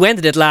the one who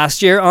ended it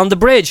last year on the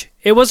bridge.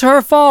 It was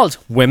her fault.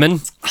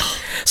 Women.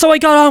 So I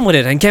got on with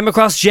it and came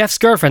across Jeff's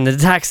girlfriend in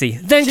the taxi.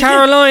 Then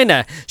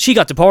Carolina. She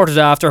got deported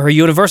after her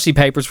university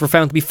papers were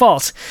found to be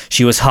false.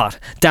 She was hot.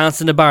 Danced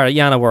in the bar that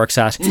Yana works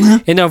at.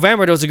 In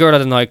November there was a girl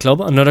at a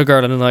nightclub. Another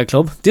girl at a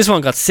nightclub. This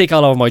one got sick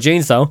all over my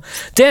jeans though.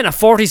 Then a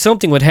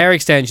 40-something with hair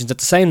extensions at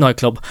the same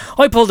nightclub.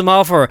 I pulled him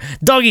off her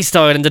doggy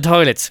style in the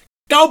toilets.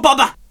 Go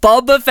Bubba!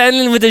 Bubba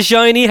Fenlon with the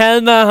shiny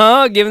helmet,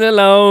 huh? Giving it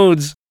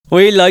loads.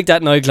 We liked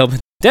that nightclub.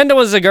 Then there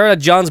was a girl at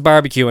John's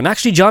barbecue, and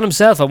actually John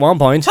himself at one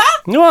point.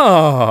 Huh?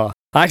 Oh,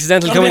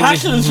 accidental coming. Now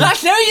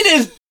you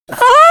did.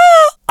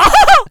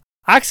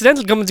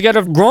 Accidental coming together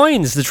of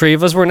groins. The three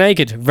of us were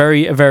naked,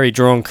 very, very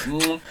drunk.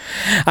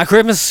 At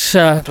Christmas,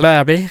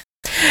 plabby.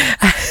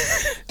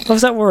 What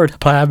was that word?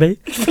 Plabby.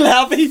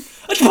 Plabby.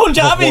 It's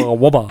Punjabi.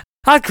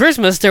 At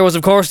Christmas, there was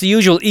of course the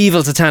usual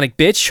evil satanic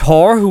bitch,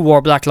 whore, who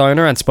wore black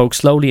liner and spoke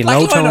slowly in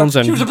low tones.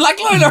 And she was a black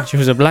liner. She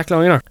was a black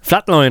liner.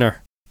 Flatliner.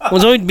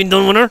 Was I been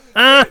done with her?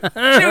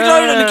 She was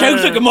lying on the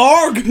couch like a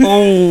morgue.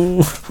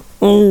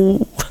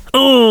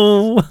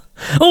 Oh,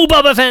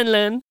 Bubba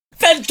Fenlon.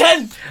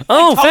 Fenton.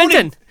 Oh,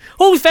 Fenton.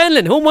 Oh,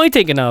 Fenlon. Who am I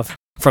thinking of?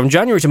 From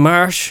January to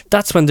March,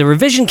 that's when the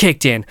revision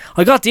kicked in.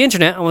 I got the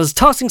internet and was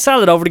tossing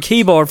salad over the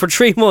keyboard for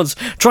 3 months,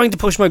 trying to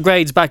push my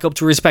grades back up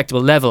to a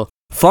respectable level.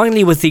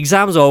 Finally, with the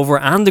exams over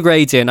and the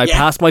grades in, I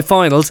passed my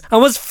finals and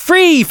was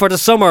free for the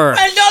summer.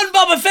 Well done,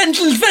 Bubba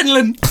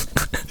Fenlon.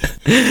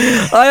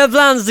 I have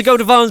plans to go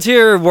to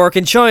volunteer work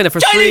in China for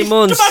 3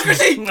 months.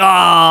 Democracy!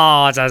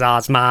 Oh,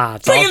 it's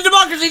mad. Bringing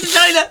democracy to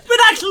China with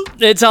Axel.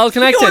 It's all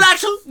connected. You and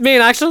Axel. Me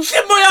and Axel.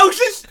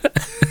 Symbiosis.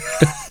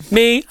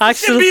 Me,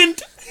 Axel,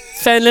 Symbiont.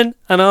 Fenlon,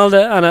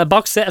 and a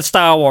box set of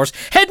Star Wars.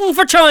 Heading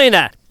for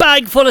China.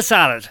 Bag full of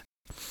salad.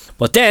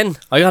 But then,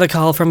 I got a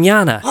call from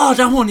Yana. Oh,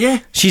 that one, yeah.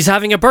 She's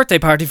having a birthday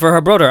party for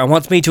her brother and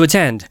wants me to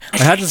attend. I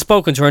hadn't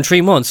spoken to her in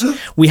 3 months.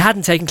 We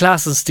hadn't taken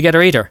classes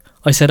together either.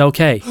 I said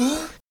okay.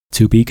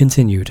 To be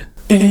continued.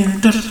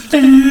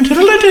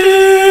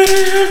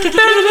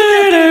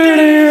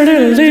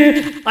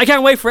 I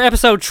can't wait for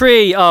episode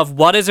 3 of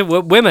What Is It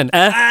With Women?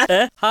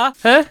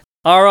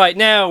 Alright,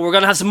 now we're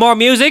going to have some more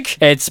music.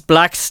 It's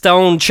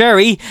Blackstone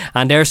Cherry,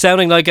 and they're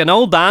sounding like an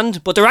old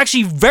band, but they're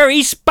actually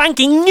very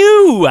spanking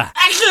new.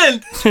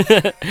 Excellent.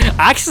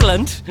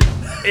 Excellent.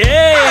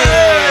 Yay.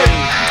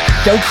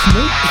 Jokes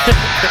me.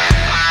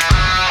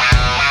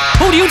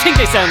 Who do you think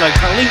they sound like,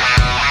 Tony?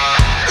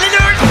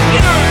 Leonard.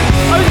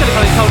 I was going to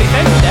call you Tony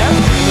Fenton there. I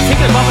was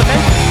thinking of Bubba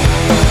Fenton.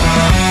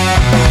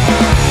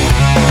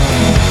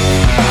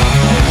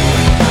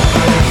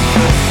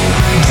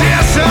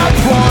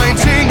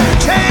 Disappointing,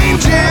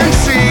 changing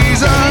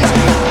seasons.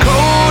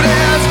 Cold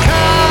has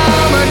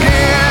come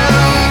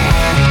again.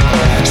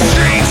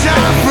 Streets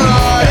are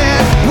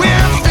flooded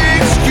with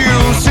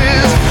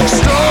excuses.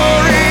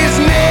 Stories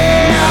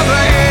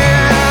never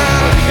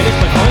end.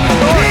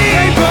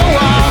 People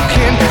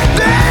walking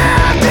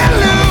their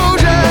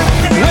delusion,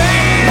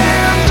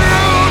 wading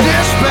through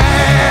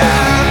despair.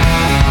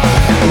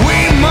 We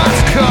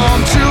must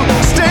come to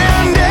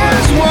stand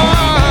as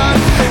one.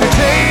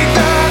 Take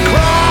the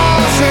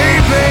cross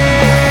they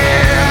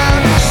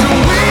bear. So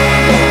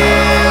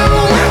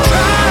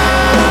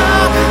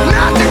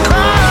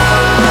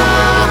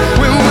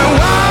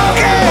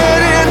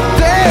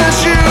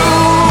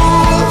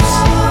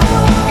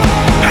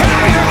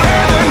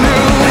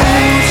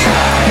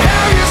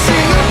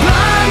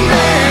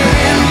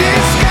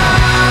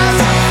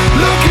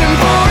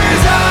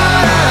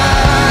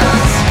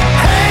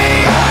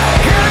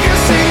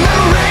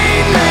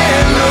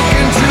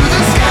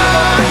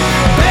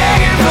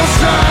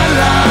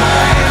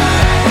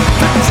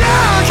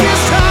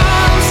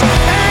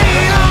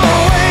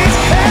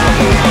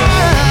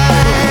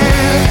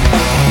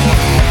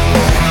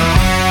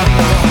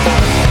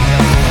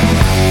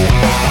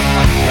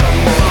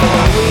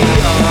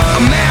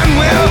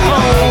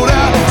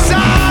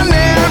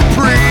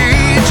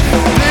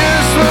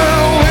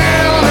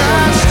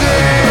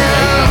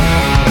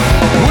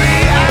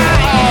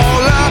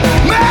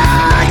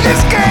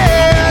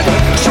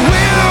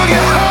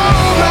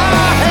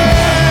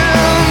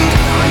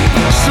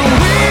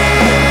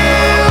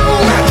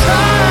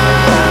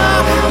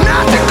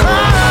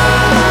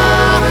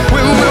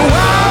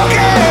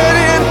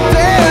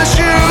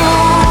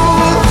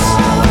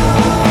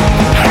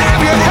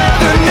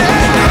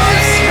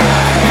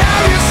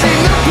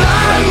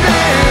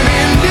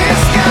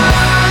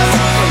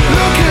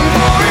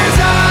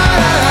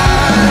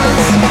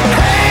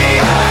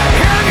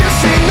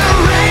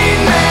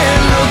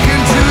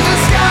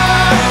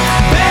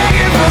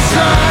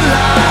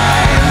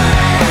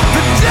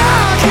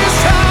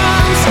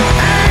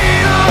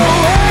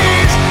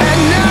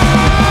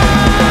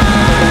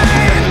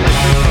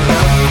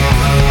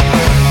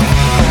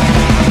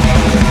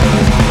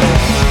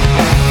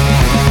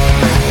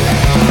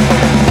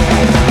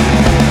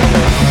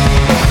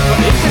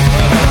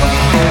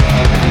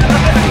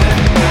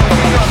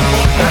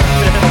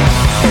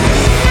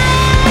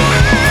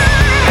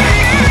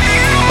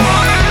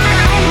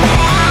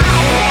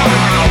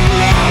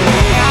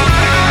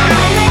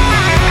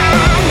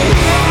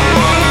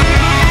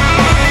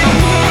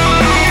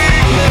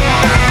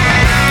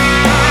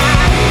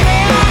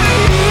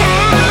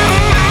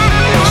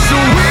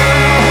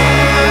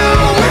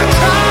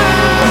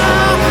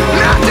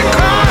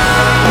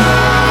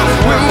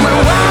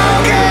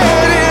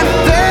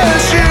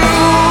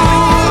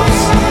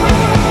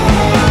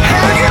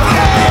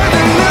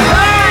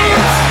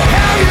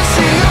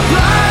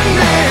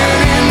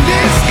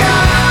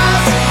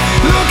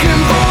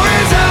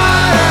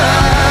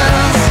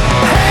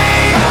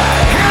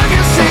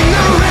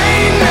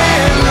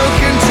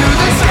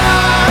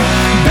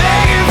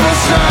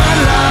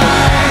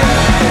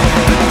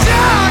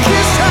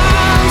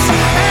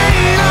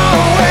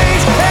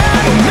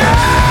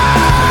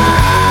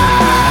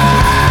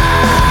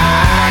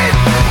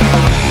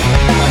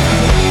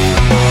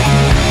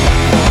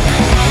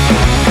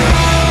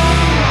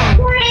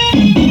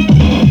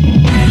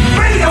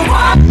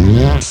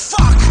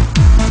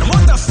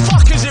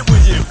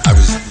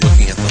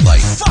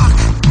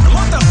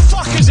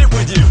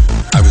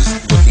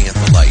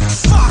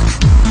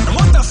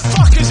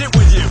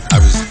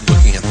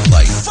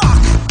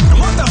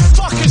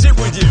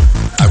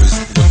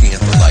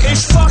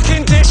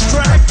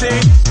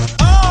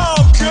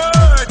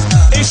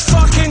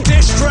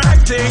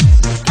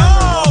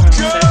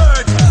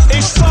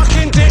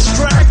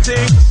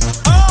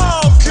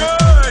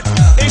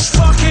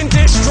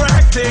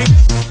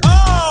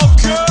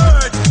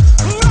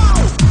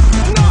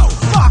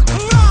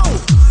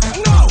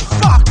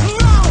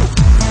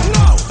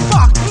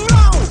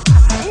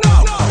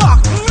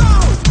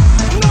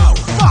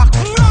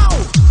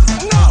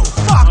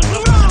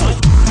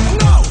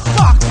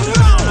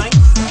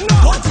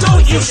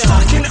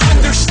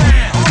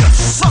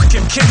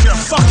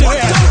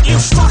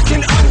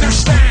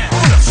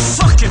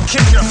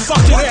kick your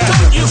fucking ass.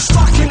 Don't you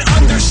fucking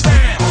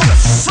understand? I'm gonna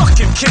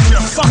fucking kick your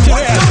fucking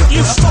ass. Don't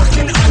you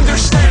fucking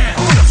understand?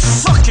 I'm gonna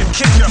fucking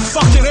kick your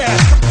fucking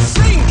ass.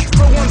 Think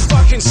for one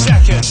fucking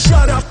second.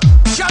 Shut up.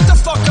 Shut the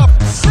fuck up.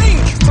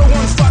 Think for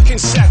one fucking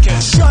second.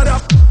 Shut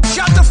up.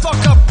 Shut the fuck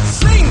up.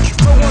 Think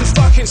for one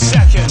fucking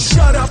second.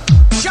 Shut up.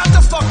 Shut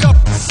the fuck up.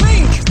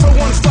 Think for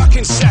one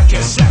fucking second.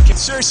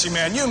 Seriously,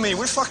 man, you and me,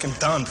 we're fucking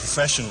done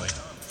professionally.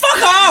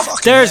 Fuck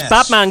off! There's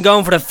Batman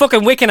going for the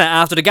fucking Wiccan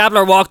after the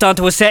Gabbler walked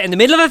onto a set in the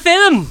middle of a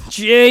film.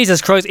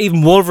 Jesus Christ,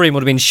 even Wolverine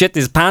would have been shitting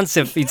his pants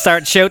if he'd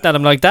start shouting at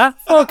him like that.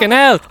 Fucking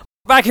hell.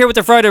 Back here with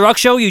the Friday Rock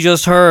Show, you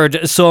just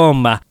heard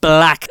some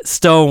Black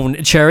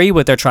Stone Cherry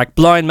with their track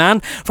Blind Man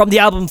from the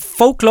album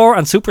Folklore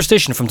and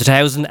Superstition from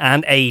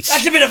 2008.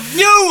 That's a bit of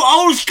new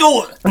old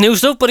school. New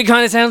stuff, but it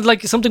kind of sounds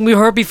like something we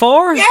heard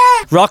before. Yeah.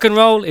 Rock and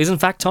roll is in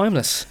fact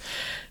timeless.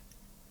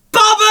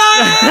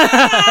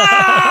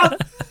 Baba!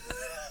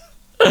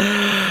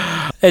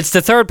 It's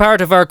the third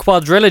part of our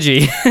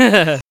quadrilogy.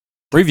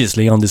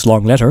 Previously on this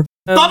long letter.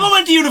 Baba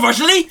went to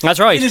university. That's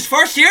right. In his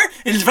first year,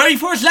 in his very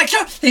first lecture,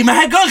 he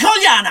met a girl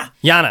called Yana.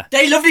 Yana.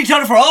 They loved each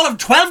other for all of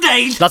 12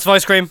 days. Lots of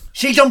ice cream.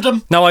 She dumped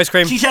him. No ice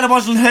cream. She said it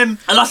wasn't him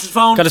and lost his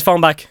phone. Got his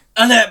phone back.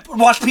 And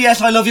watched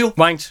PS I Love You.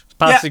 Wanked.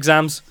 Passed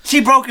exams.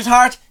 She broke his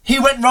heart. He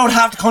went and rode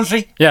half the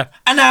country. Yeah.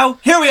 And now,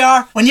 here we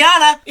are, when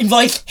Yana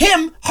invites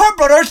him, her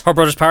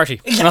brother's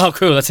party. Exactly. Oh,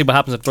 cool. Let's see what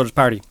happens at brother's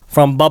party.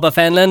 From Bubba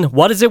Fenlon,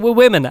 what is it with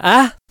women,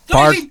 ah?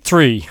 Part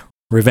 3.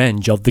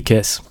 Revenge of the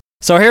Kiss.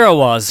 So here I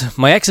was.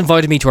 My ex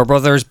invited me to her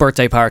brother's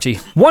birthday party.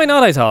 Why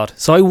not, I thought.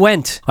 So I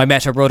went. I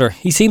met her brother.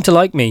 He seemed to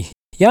like me.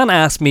 Jan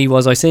asked me,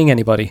 was I seeing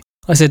anybody?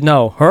 I said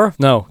no. Her?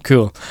 No.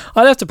 Cool.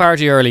 I left the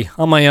party early,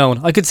 on my own.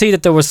 I could see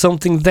that there was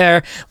something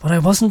there, but I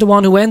wasn't the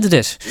one who ended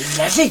it.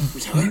 Exactly. It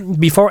was her.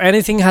 Before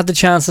anything had the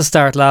chance to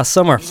start last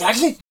summer.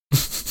 Exactly.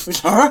 It was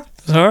her.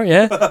 Her,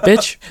 yeah,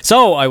 bitch.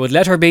 So I would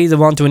let her be the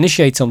one to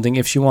initiate something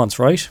if she wants,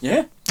 right?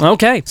 Yeah.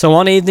 Okay, so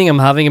one evening I'm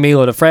having a meal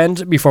with a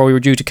friend before we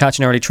were due to catch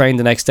an early train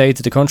the next day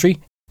to the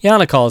country.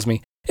 Yana calls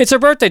me. It's her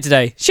birthday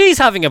today. She's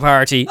having a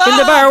party in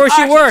the bar where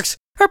she works.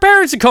 Her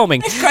parents are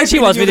coming. She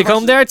wants me to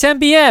come there at 10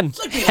 p.m.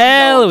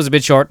 Hell, it was a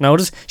bit short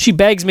notice. She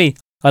begs me.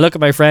 I look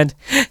at my friend.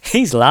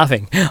 He's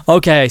laughing.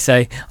 Okay, I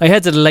say. I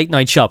head to the late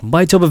night shop and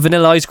buy a tub of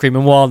vanilla ice cream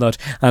and walnut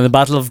and a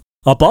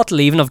bottle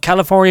even of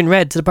Californian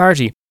Red to the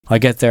party. I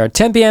get there at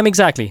 10 p.m.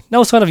 exactly.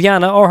 No sign of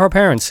Yana or her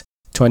parents.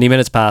 20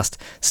 minutes passed.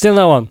 Still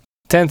no one.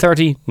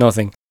 10:30,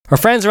 nothing. Her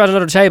friends are at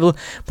another table,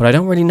 but I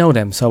don't really know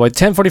them, so at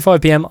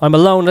 10:45 p.m. I'm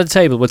alone at the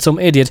table with some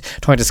idiot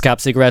trying to scab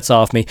cigarettes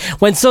off me,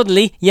 when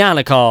suddenly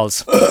Yana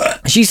calls.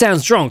 She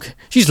sounds drunk.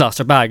 She's lost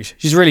her bag.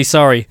 She's really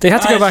sorry. They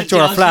had to go back to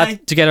her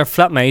flat to get her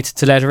flatmate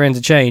to let her in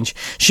to change.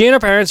 She and her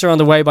parents are on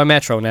the way by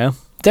metro now.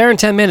 There in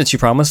 10 minutes, she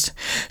promised.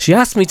 She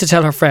asked me to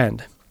tell her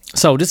friend.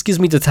 So this gives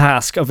me the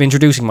task of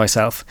introducing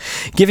myself,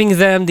 giving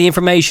them the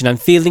information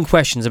and fielding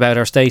questions about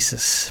our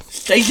stasis.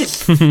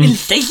 Stasis? In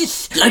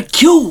stasis? Like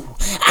Q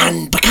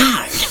and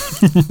Picard.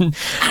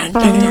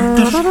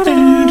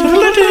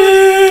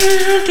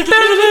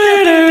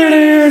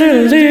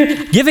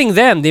 Giving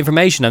them the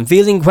information and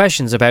fielding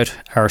questions about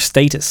our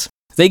status.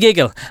 They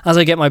giggle. As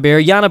I get my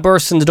beer, Yana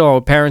bursts in the door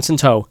with parents in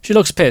tow. She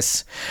looks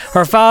pissed.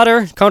 Her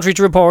father, contrary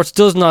to reports,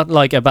 does not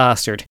like a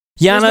bastard.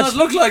 Yana does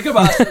not look like a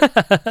bastard.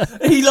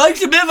 He likes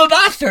a bit of a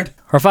bastard.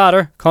 Her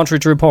father, contrary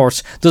to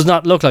reports, does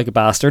not look like a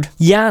bastard.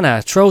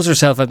 Yana throws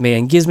herself at me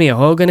and gives me a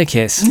hug and a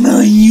kiss.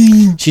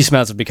 She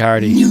smells of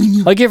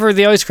Bacardi. I give her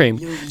the ice cream.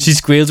 She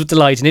squeals with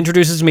delight and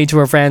introduces me to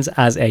her friends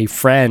as a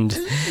friend.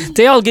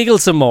 They all giggle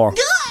some more.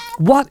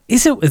 What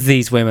is it with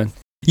these women?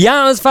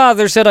 Yana's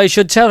father said I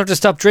should tell her to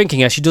stop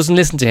drinking as she doesn't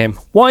listen to him.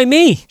 Why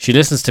me? She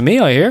listens to me,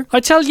 I hear. I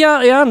tell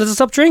Yana to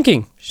stop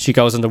drinking. She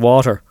goes in the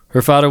water.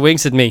 Her father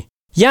winks at me.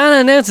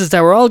 Yana announces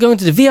that we're all going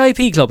to the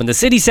VIP club in the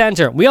city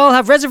centre. We all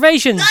have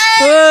reservations.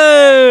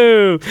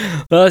 Whoa!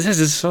 Well, this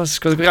is what's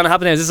going to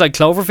happen now. Is this like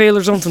Cloverfield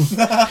or something?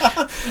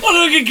 I'm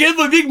going to get killed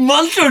by big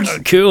monsters.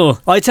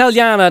 Cool. I tell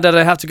Yana that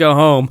I have to go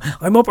home.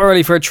 I'm up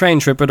early for a train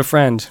trip with a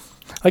friend.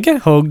 I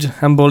get hugged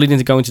and bullied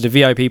into going to the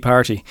VIP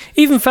party.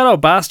 Even fellow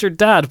bastard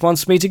dad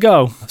wants me to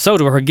go. So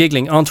do her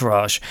giggling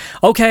entourage.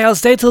 Okay, I'll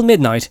stay till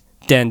midnight.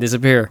 Then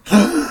disappear.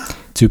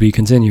 To be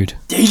continued.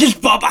 Jesus,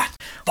 Baba.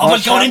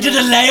 Baba's going into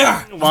the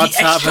lair. What's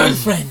the happening?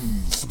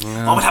 Ex-girlfriends.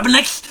 What will happen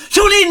next?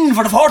 Tune in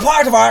for the fourth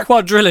part of our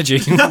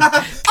quadrilogy.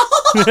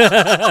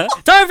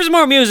 Time for some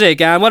more music.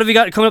 And what have you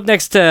got coming up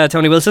next,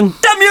 Tony Wilson?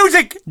 The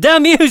music.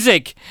 The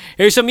music.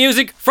 Here's some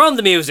music from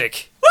the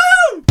music.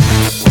 Woo!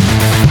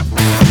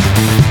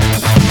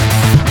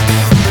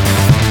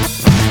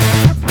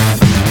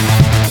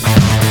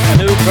 A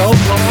new pro. To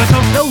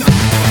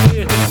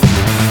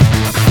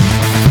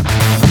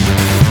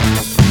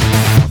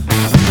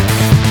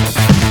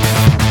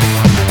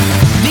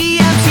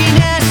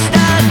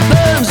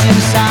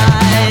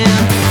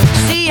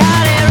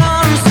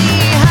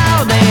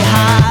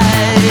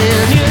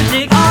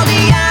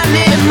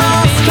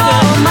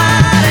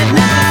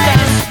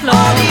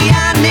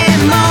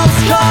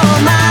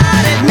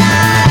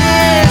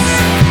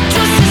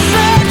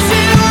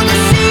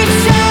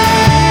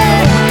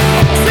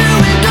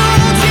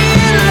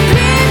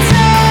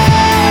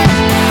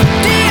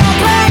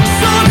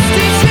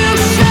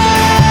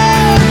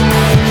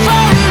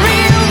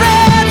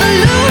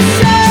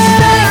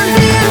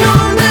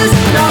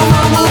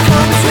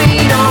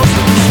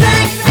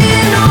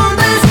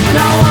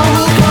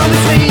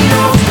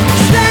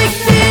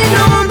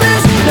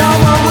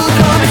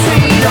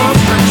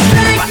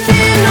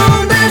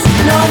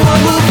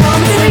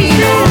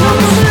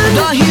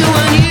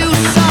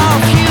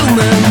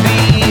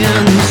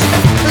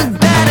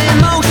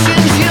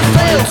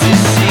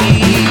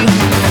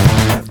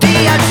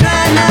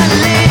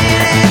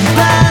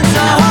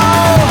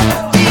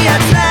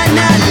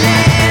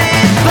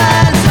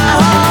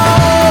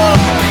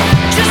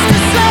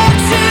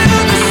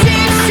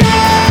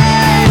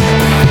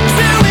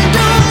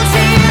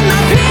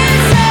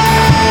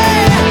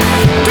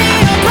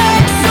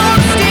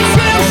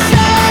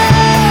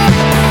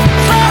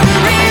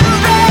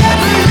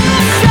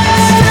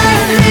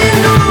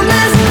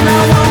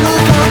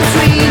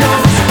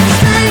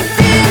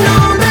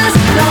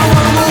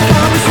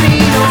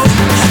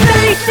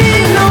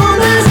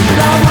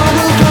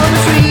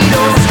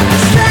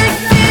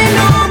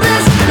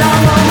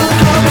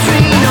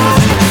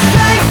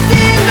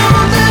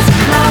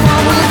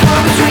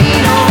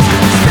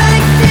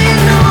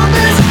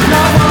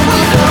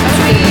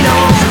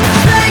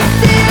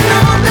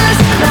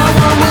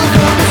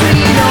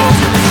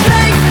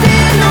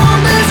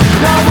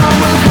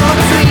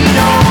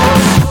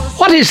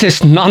is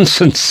this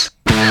nonsense?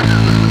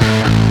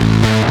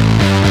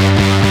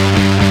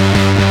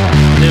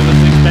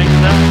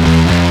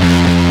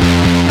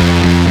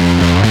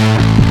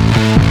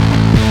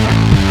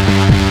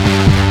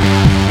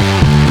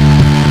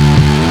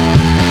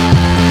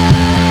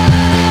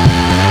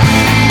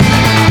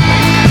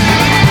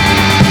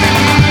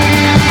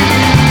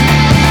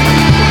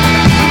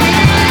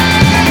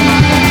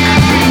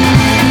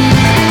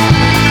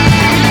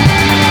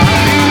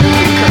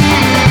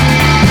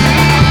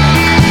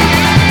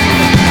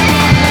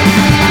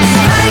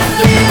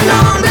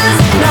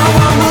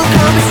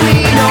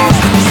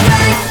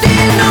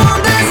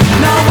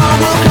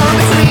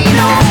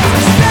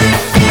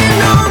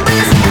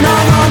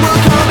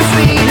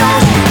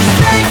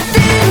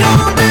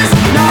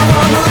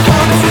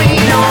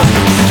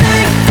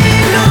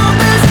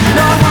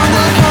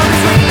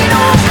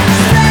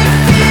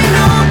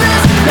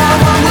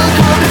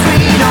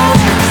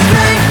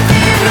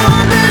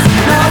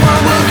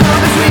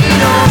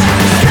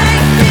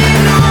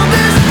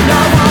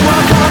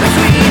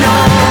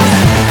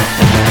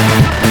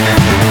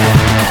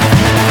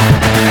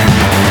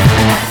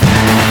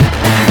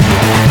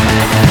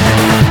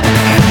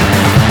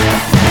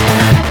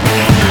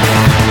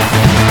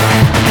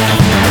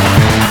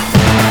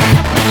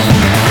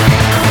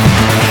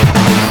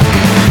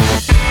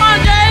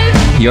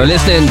 You're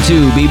listening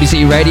to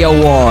BBC Radio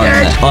 1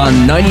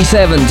 on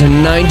 97 to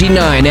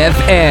 99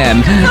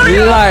 FM,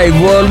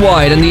 live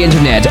worldwide on the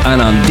internet and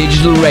on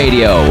digital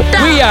radio.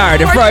 We are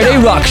the Friday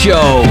Rock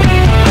Show.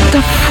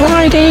 The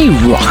Friday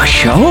Rock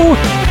Show?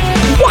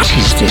 What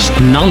is this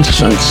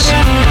nonsense?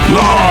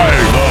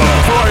 Live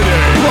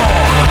Friday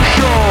Rock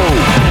Show.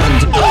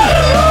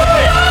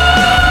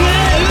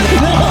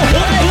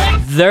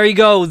 There you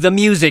go, the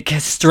music,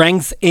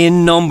 strength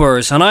in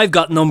numbers. And I've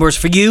got numbers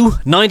for you,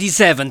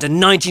 97 to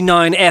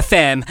 99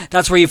 FM.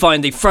 That's where you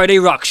find the Friday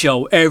Rock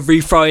Show every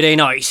Friday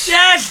night.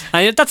 Yes!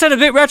 And that sounded a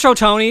bit retro,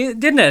 Tony,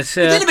 didn't it?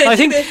 It did a bit,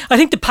 I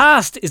think the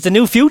past is the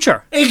new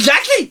future.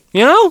 Exactly.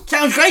 You know?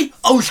 Sounds great.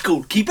 Old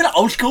school. Keep it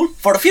old school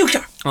for the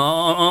future.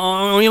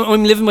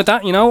 I'm living with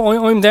that, you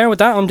know. I'm there with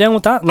that. I'm down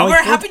with that.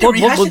 We're happy to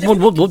rehash it.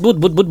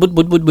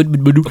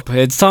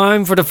 It's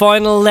time for the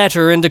final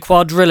letter in the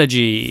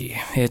quadrilogy.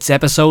 It's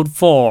episode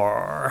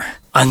 4.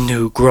 A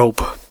New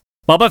Grope.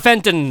 Boba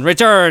Fenton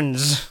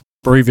returns.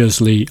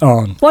 Previously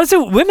on. What is it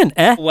with women,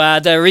 eh? Well,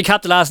 to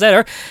recap the last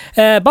letter,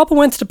 Boba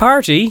went to the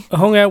party,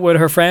 hung out with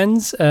her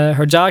friends,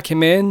 her dad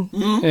came in,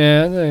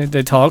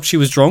 they talked, she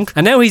was drunk,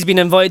 and now he's been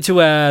invited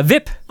to a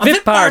VIP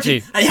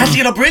party. And he has to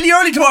get up really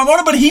early tomorrow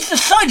morning, but he's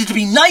decided to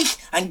be nice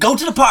and go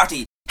to the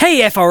party.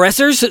 Hey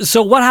FRSers,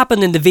 so what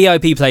happened in the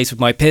VIP place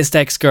with my pissed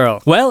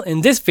ex-girl? Well,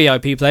 in this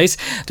VIP place,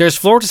 there's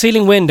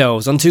floor-to-ceiling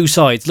windows on 2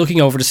 sides looking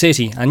over the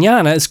city, and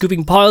Yana is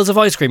scooping piles of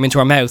ice cream into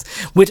her mouth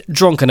with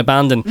drunken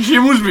abandon. She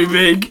must be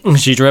big.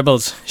 She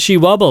dribbles. She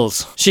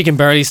wobbles. She can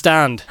barely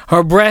stand.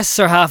 Her breasts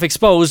are half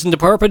exposed in the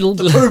purple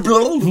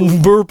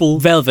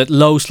velvet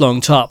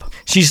low-slung top.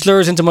 She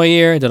slurs into my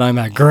ear that I'm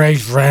a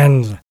great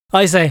friend.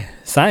 I say,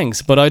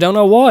 thanks, but I don't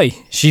know why.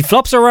 She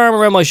flops her arm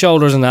around my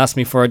shoulders and asks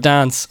me for a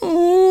dance.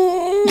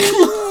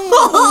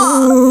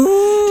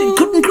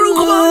 Couldn't crew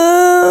come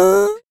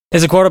on.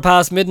 It's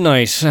 15:15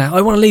 midnight.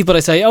 I want to leave, but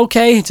I say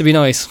okay to be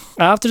nice.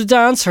 After the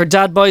dance, her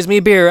dad buys me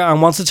a beer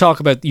and wants to talk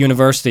about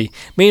university.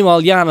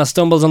 Meanwhile, Yana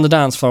stumbles on the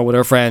dance floor with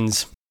her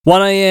friends.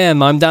 1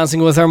 a.m, I'm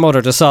dancing with her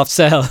mother to Soft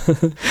Cell.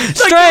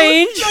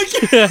 Strange!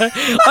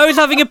 I was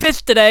having a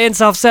piss today and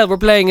Soft Cell were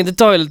playing in the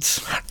toilets.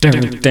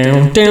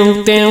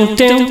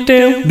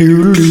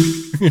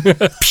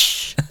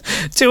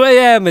 2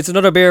 a.m, it's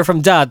another beer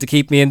from Dad to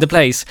keep me in the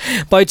place.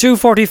 By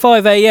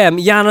 2:45 a.m,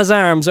 Yana's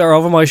arms are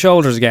over my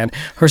shoulders again,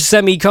 her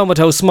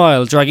semi-comatose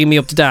smile dragging me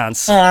up to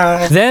dance.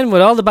 Then,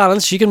 with all the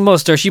balance she can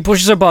muster, she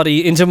pushes her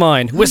body into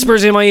mine,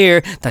 whispers in my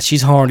ear that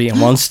she's horny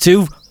and wants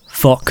to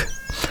fuck.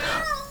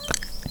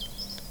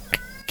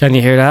 Can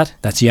you hear that?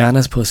 That's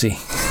Yana's pussy.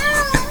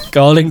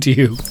 Calling to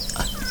you.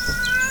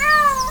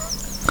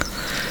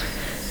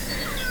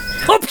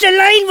 Up the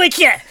line with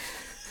you!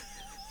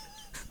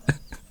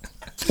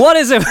 What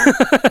is it?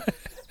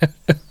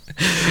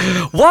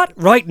 What?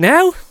 Right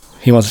now?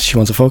 She wants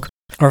to fuck.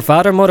 Her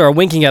father and mother are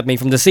winking at me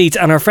from the seats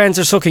and her friends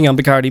are sucking on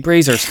Bacardi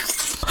breezers.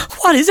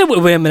 What is it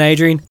with women,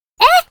 Adrian?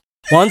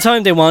 One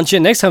time they want you,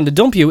 next time they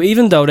dump you,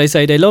 even though they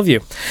say they love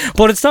you.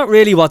 But it's not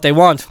really what they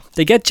want.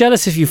 They get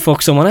jealous if you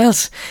fuck someone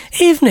else,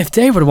 even if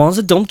they were the ones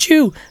that dumped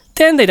you.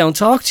 Then they don't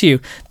talk to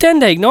you. Then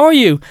they ignore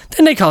you.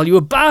 Then they call you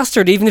a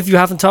bastard, even if you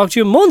haven't talked to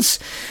you in months.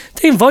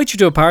 They invite you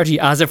to a party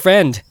as a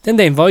friend. Then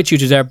they invite you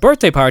to their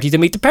birthday party to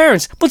meet the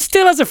parents, but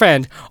still as a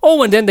friend.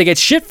 Oh, and then they get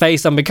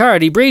shit-faced on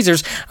Bacardi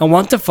breezers and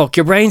want to fuck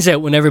your brains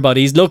out when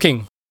everybody's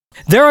looking.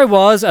 There I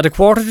was at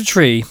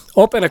 2:45,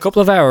 up in a couple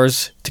of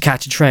hours to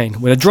catch a train,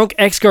 with a drunk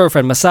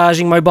ex-girlfriend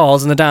massaging my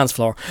balls on the dance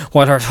floor,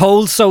 while her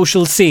whole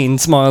social scene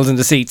smiles in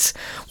the seats.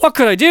 What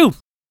could I do?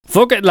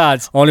 Fuck it,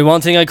 lads. Only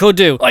one thing I could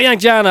do. I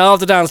yanked Jana off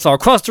the dance floor,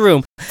 across the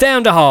room,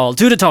 down the hall,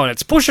 to the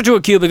toilets, pushed her to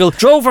a cubicle,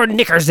 drove her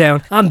knickers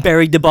down, and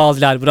buried the bald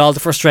lad with all the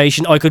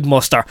frustration I could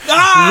muster.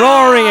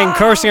 Roaring and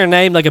cursing her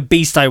name like a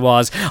beast I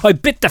was. I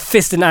bit the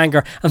fist in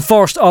anger and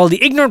forced all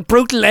the ignorant,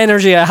 brutal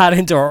energy I had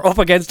into her up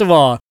against the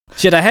wall.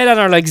 She had a head on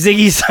her like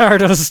Ziggy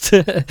Stardust.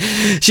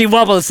 She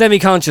wobbled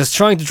semi-conscious,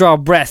 trying to draw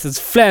breath as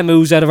phlegm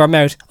oozed out of her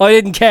mouth. I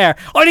didn't care.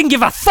 I didn't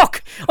give a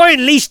fuck. I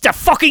unleashed the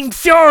fucking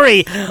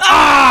fury. And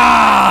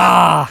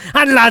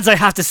lads, I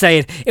have to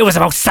say it was the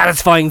most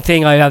satisfying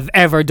thing I have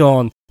ever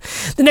done.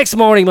 The next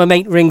morning, my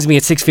mate rings me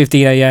at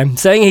 6:15am,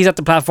 saying he's at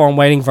the platform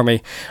waiting for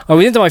me. I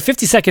was into my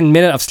 52nd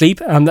minute of sleep,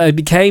 and it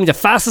became the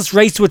fastest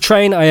race to a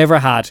train I ever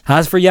had.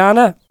 As for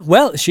Yana,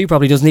 well, she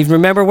probably doesn't even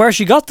remember where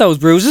she got those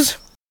bruises.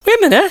 Wait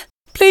a minute.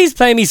 Please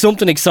play me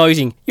something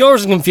exciting.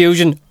 Yours in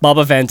confusion,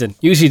 Boba Fenton.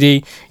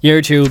 UCD,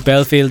 Year 2,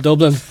 Belfield,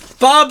 Dublin.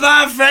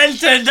 Boba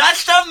Fenton,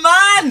 that's the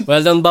man!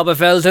 Well done, Boba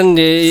Felton.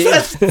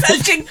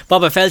 Felching?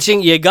 Boba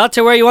Felching, you got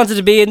to where you wanted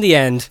to be in the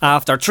end,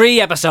 after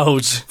 3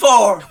 episodes.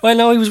 4. Well,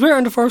 no, he was with her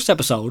in the first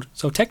episode,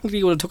 so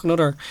technically it would have took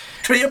another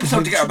 3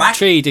 episodes to get her back.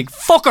 3 to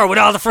fuck her with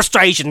all the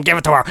frustration, give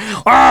it to her.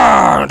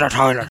 In the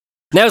toilet.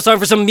 Now it's time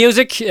for some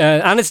music,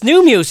 and it's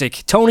new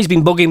music. Tony's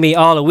been bugging me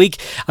all a week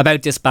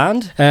about this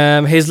band.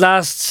 His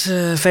last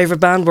favourite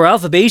band were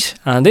Alphabeat,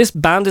 and this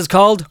band is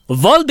called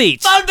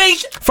Volbeat.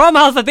 Volbeat! From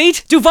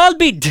Alphabeat to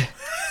Volbeat.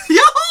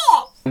 Yo!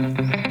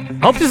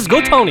 Hope this is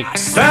good, Tony.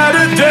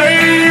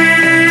 Saturday,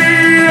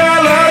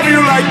 I love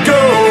you like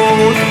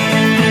gold.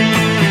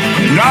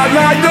 Not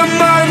like the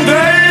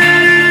Monday,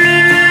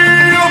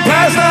 you'll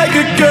pass like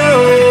a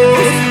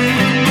ghost.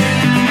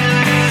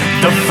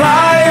 The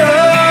fire,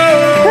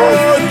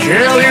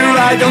 kill you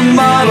like a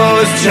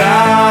motherless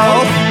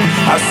child.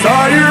 I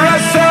saw you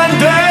at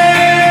Sunday,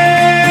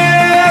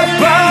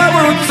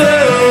 Power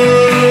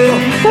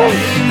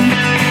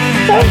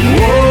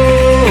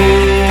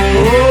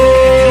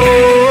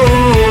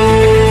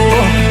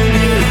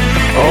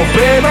oh,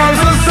 babe, I'm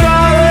so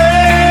sorry.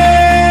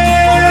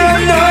 I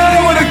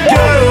know where to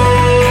go.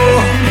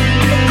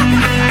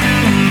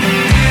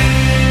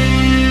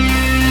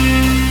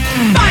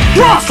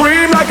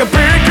 Scream like a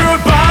big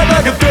goodbye,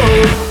 like a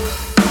dove.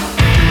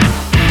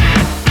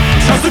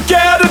 Just to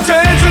get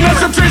attention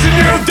as I'm chasing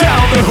you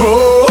down the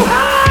hole.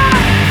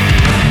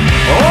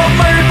 Oh,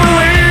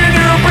 Maybelline,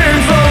 you've been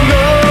so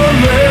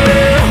lonely.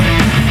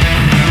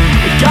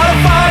 You gotta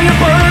find your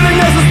burning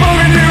as I'm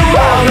smoking you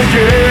out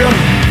again.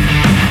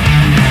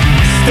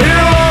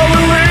 Still all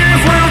the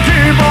leaves will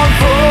keep on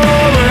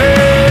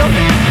falling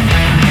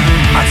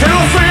until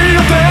I see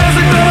you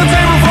dancing to the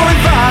table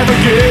 45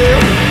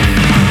 again.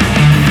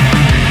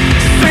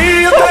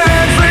 See you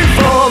dancing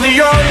for the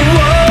young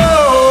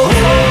world.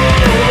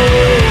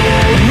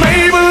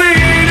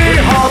 Maybelline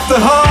off the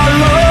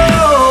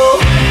hollow.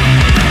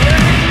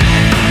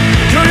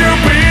 Could you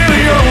be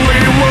the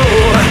only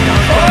one?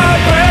 I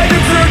beg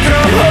you to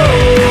come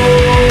home.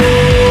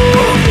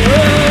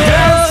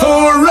 Dance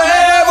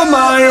forever,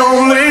 my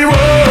only one.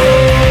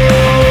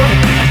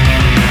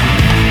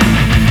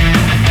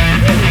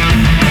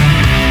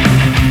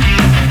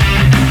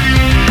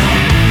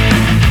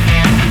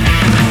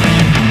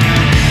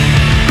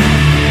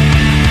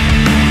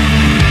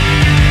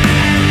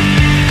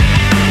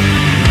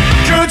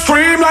 Could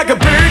scream like a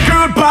big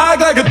goodbye,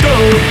 like a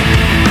dove.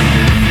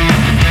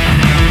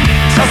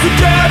 Just to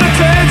get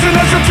attention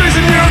as I'm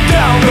chasing you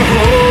down the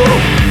hole.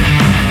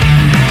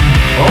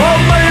 Oh,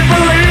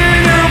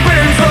 Maybelline, you've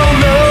been so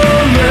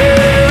lonely.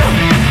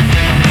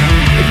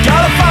 You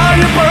gotta find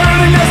your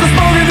burning as I'm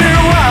smoking you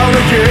out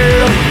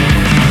again.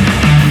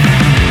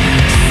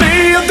 See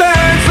you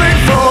dancing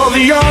for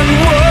the young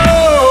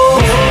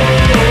world.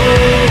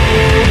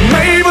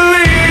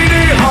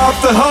 Maybelline off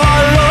the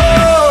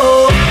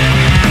hollow.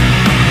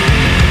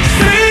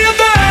 See you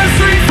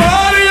dancing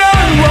for the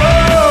young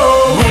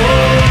world.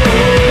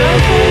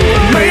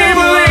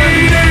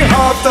 Maybelline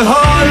off the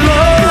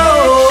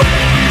hollow.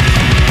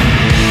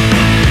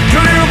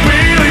 Could you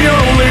be the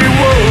only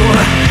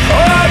one?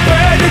 Oh, I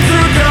beg you to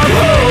come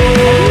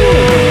home.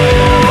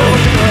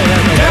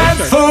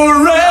 Dance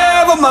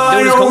forever, my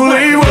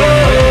only one.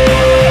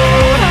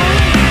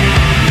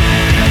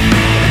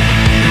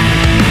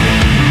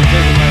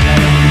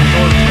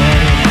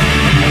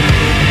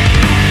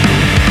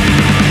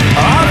 I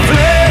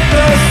played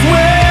the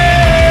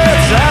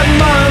switch at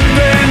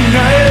Monday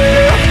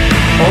night.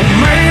 Oh,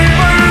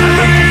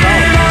 Maybelline,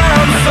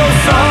 I'm so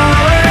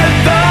sorry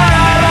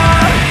that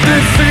I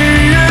didn't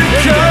see it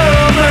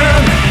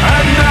coming.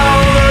 And now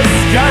the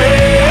sky,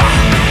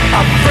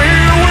 I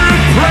feel with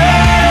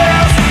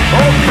prayers.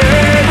 Oh,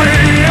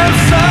 baby, I'm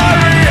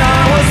sorry I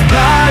was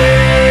blind.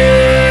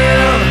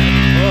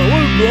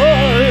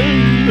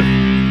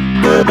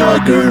 The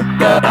dogger,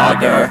 the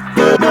dogger,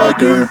 the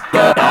dogger,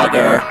 the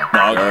dogger,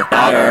 dogger,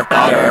 dogger,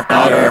 dogger,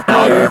 dogger,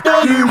 dogger,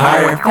 dogger.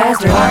 Harder,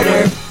 faster,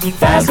 harder,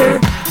 faster,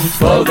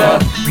 pull the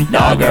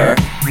dogger,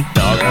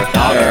 dogger,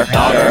 dogger,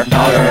 dogger,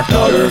 dogger,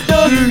 dogger,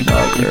 dogger,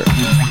 dogger.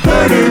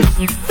 Harder,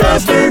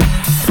 faster,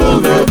 pull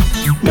the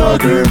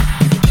dogger.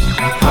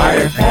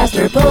 Higher,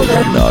 faster, pull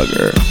the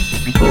nugger.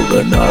 Pull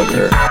the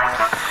nugger.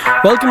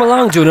 Welcome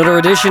along to another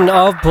edition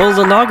of Pull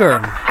the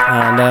Nogger.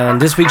 And on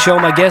this week's show,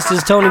 my guest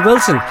is Tony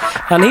Wilson.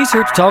 And he's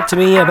here to talk to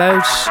me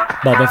about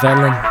Baba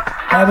Fenlon.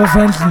 Baba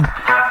Fenton.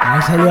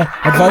 I tell you,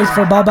 advice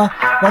for Baba.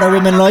 What are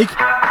women like?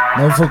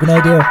 No fucking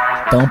idea.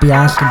 Don't be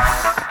asking.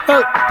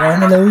 Well, they're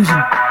an illusion.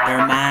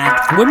 They're mad.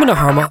 Women are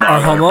hormonal.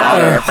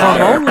 Higher,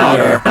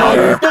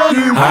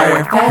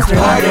 faster,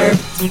 harder,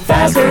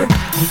 faster.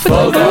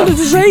 But what did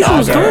you say?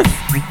 Some stuff.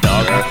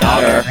 Nugger.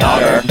 Harder,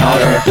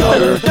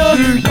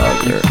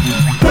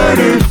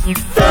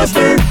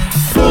 faster,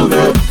 pull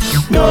the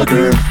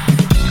nugger.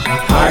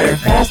 Higher,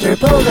 faster,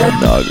 pull the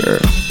nugger.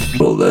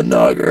 Pull the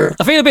nugger.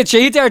 I feel a bit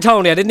cheat there,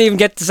 Tony. I didn't even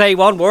get to say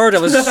one word. I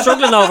was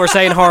struggling over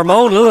saying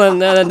hormonal,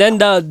 and then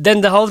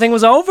the whole thing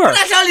was over.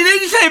 That's all you need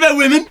to say about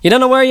women. You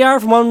don't know where you are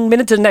from one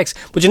minute to the next.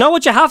 But you know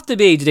what you have to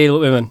be to deal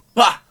with women?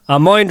 What? A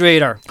mind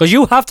reader. Because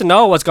you have to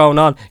know what's going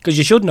on. Because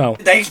you should know.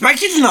 They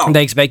expect you to know.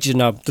 They expect you to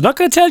know. They're not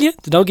going to tell you.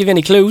 They don't give you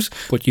any clues.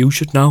 But you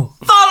should know.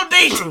 Follow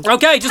beat.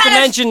 Okay, just to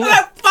mention...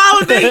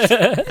 Follow beat.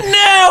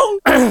 No.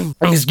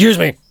 Excuse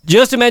me.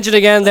 Just to mention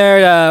again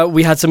there,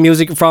 we had some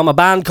music from a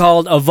band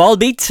called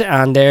Volbeat,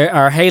 and they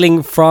are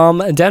hailing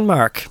from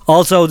Denmark.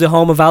 Also the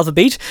home of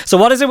Alphabeat. So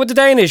what is it with the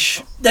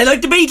Danish? They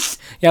like the beats.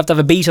 You have to have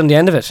a beat on the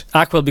end of it.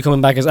 Aqua will be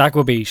coming back as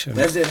Aquabeat.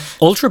 That's it.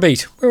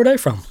 Ultrabeat. Where were they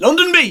from?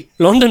 London beat.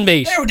 London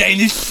Beat. They were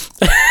Danish.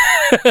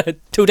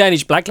 Two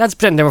Danish black lads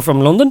pretending they were from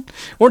London.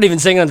 Weren't even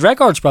singing on the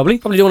records, probably.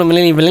 Probably doing a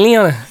millennium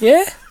on it.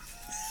 Yeah?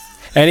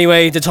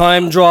 Anyway, the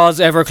time draws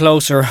ever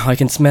closer. I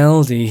can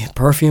smell the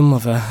perfume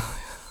of a...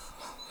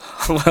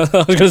 I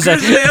was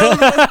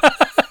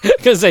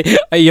going to say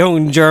a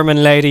young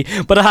German lady,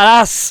 but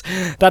alas,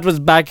 that was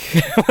back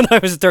when I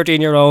was a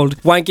 13-year-old,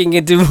 wanking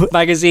into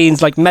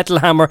magazines like Metal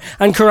Hammer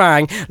and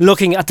Kerrang,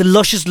 looking at the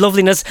luscious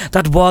loveliness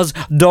that was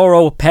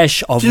Doro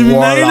Pesh of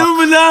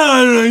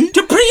Warlock.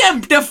 To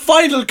preempt the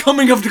final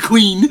coming of the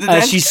Queen.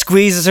 As she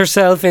squeezes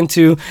herself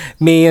into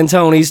me and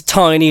Tony's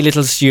tiny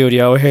little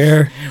studio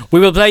here, we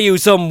will play you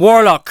some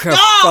Warlock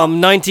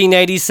from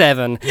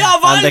 1987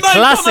 and the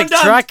classic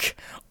track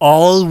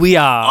All We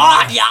Are.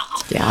 Oh, yeah.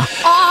 Yeah.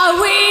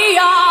 All we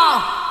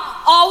are,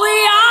 all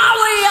we are,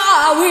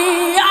 we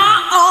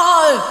are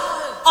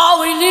all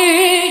we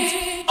need.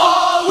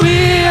 All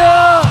we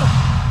are,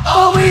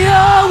 all we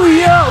are,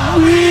 we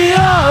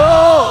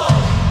are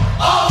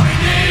all we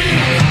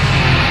need.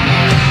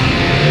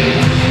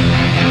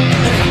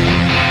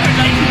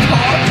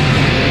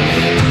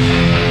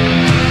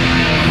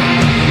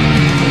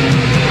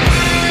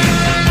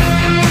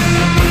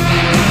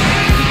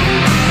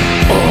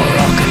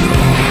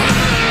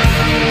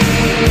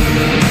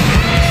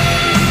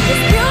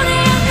 There's beauty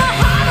in the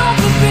heart of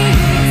the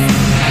beast,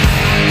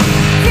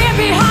 fear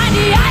behind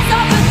the eyes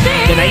of the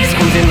thief. The bass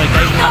comes in like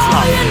David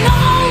Hasselhoff. You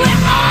know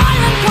we're all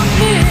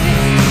incomplete.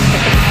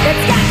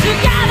 Let's get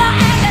together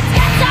and let's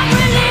get some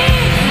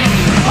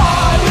relief.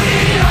 All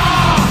we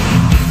are,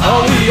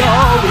 All we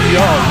are, we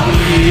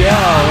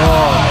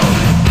are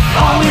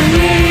all we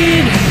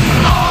need.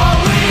 All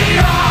we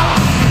are,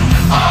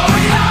 all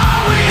we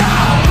are, we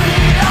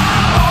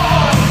are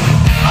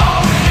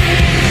all we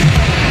need.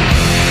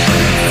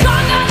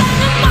 stronger than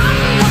the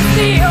mountain of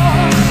steel.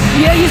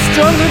 Yeah, you're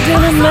stronger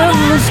than a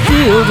mountain of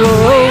steel,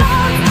 Doro.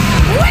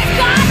 We've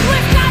got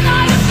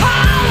all the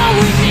power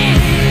we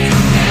need.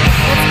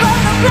 Let's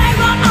burn the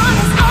flame on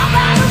this all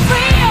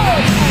battlefield.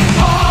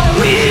 All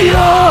We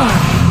are,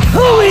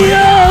 oh we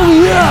are,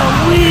 we are,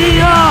 we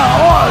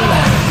are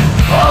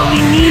all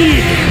we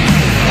need.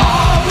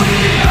 All we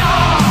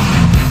are,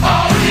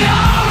 all we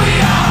are,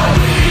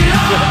 we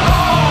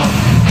are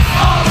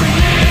all we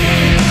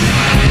need.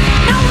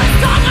 Now we're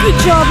stronger. Good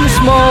job, you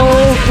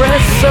small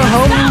breasts are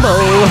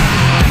humble,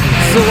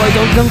 so I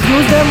don't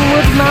confuse them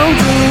with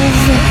mountains.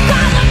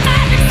 Got the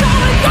magic, so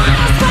we're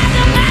gonna spread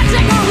the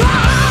magic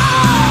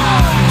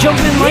around. Jump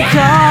in my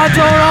car,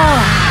 Doro.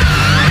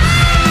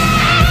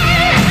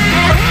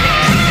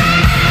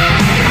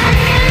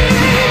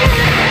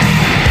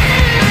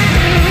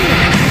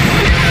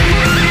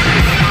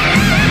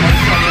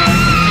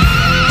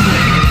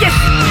 Yes!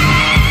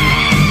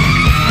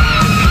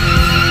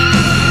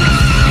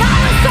 Now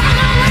we're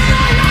stronger with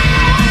the light.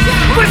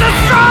 We're so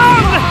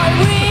strong! All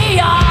we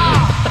are,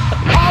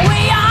 all we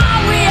are,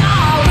 we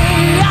are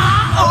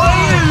all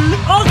we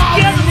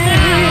need.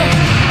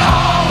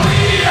 All we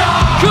are,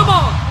 Come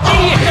on!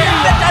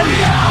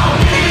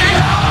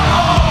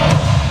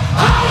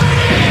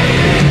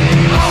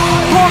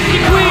 Porky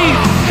Queen!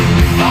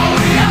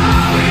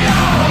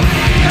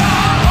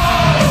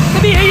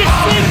 Let me hear you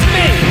sing to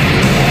me!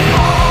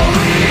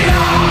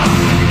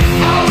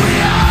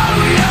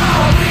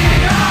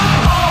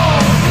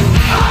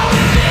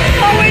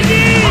 All we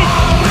need!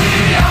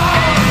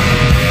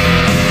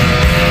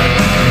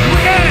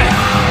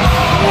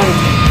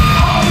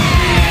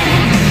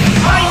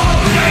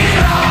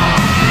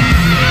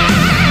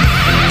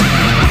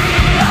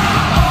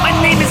 My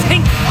name is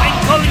Hank. I'm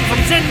calling from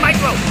Zen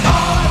Micro.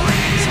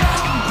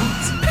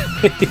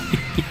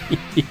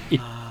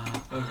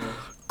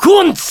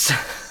 Kunz!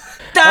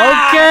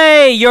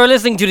 Okay, you're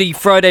listening to the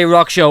Friday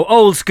Rock Show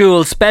Old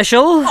School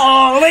Special.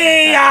 All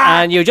we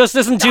are. And you just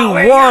listened to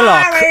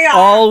Warlock,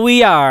 All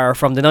We Are,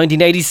 from the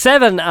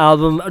 1987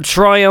 album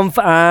Triumph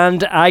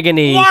and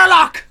Agony.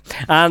 Warlock!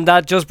 And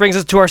that just brings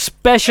us to our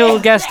special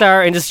guest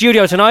star in the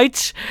studio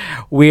tonight.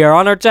 We are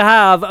honoured to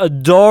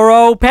have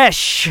Doro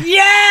Pesh.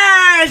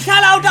 Yes!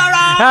 Hello,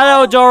 Doro!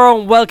 Hello,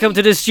 Doro. Welcome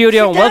to the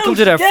studio and welcome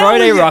to the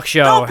Friday Rock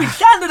Show. Don't be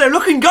standing there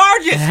looking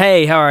gorgeous.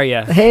 Hey, how are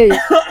you? Hey.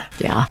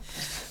 Yeah.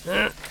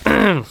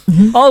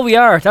 All We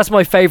Are, that's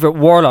my favourite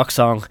Warlock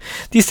song.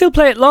 Do you still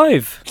play it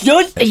live?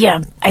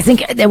 Yeah, I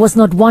think there was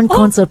not one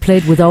concert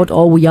played without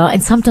All We Are,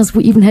 and sometimes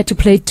we even had to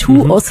play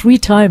 2 or 3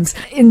 times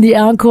in the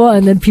encore,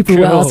 and then people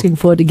were asking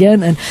for it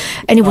again, and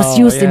it was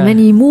used in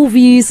many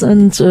movies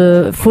and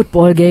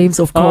football games,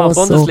 of course.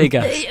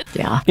 Bundesliga. So,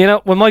 yeah. You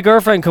know, when my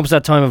girlfriend comes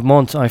that time of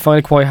month, I find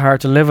it quite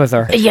hard to live with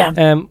her.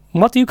 Yeah.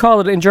 What do you call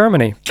it in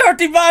Germany?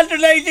 Dirty bastard,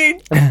 lady.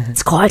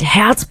 It's called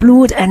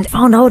Herzblut, and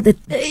found out that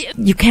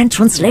you can't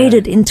translate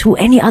it into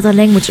any other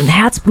language. And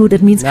Herzblut,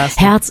 it means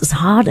Herz is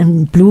heart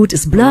and Blut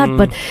is blood,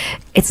 but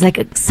it's like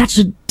such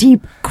a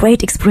deep,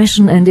 great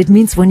expression, and it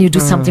means when you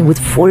do something with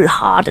full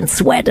heart and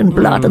sweat and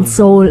blood and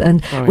soul,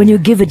 and when you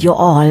give it your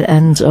all.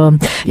 And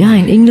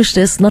in English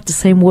there's not the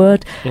same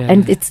word,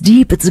 and it's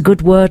deep, it's a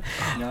good word.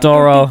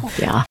 Doro.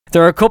 Yeah.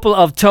 There are a couple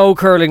of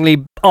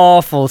toe-curlingly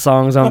awful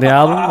songs on the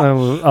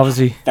album,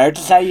 obviously. Fair to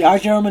say, you're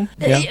German.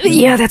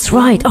 Yeah, that's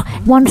right.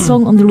 One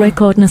song on the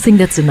record, and I think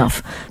that's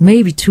enough.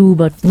 Maybe 2,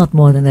 but not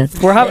more than that.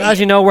 As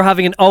you know, we're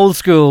having an old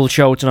school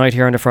show tonight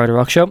here on the Friday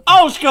Rock Show.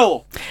 Old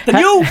school. The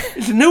new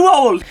is the new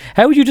old.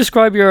 How would you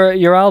describe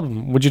your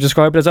album? Would you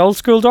describe it as old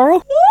school,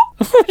 Doro?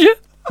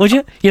 Would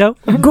you? You know?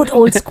 Good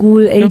old school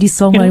 80s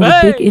songwriting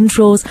with big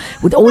intros,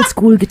 with old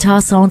school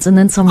guitar sounds, and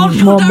then some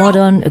more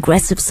modern,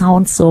 aggressive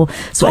sounds. So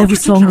every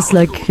song is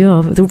like,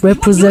 it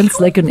represents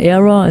like an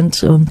era. And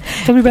tell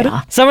me about it.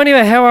 So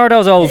anyway, how are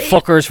those old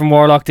fuckers from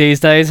Warlock these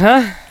days,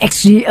 huh?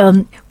 Actually,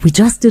 we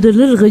just did a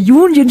little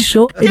reunion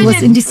show. It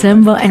was in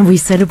December, and we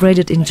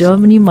celebrated in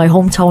Germany, my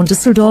hometown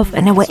Düsseldorf,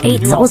 and there were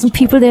 8,000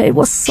 people there. It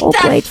was so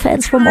great,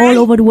 fans from all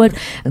over the world.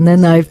 And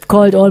then I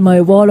called all my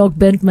Warlock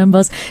band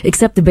members,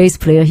 except the bass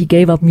player. He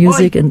gave up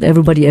music, and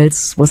everybody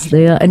else was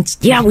there. And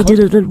we did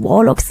a little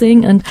Warlock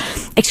thing. And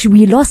actually,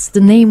 we lost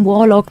the name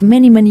Warlock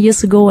many, many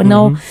years ago, and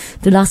now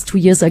the last 2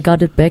 years I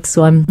got it back.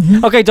 So I'm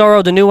okay.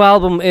 Doro, the new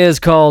album is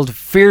called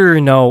Fear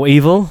No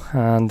Evil,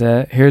 and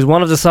here's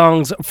one of the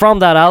songs from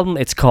that album.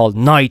 It's called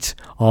Night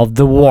of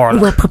the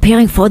Warlock. We were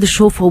preparing for the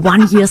show for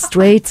 1 year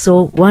straight.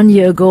 So 1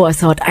 year ago, I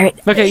thought, I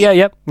know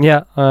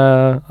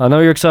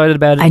you're excited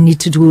about it. I need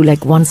to do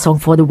like one song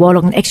for the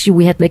Warlock, and actually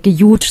we had like a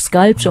huge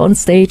sculpture on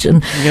stage,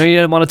 and you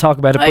didn't want to talk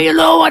about it. You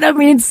know what I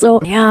mean?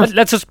 So yeah.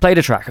 Let's just play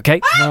the track,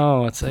 okay?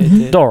 No, it's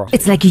Doro.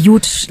 It's like a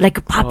huge, like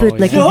a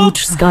puppet, a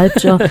huge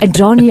sculpture. And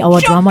Johnny,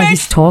 our drummer,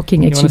 he's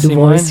talking. Actually, the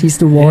voice, he's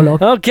the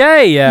Warlock.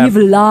 Okay, yeah.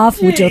 Evil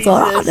laugh, which I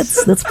thought,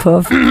 that's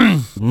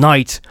perfect.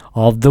 Night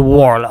of the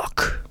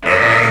Warlock.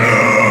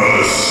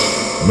 Annus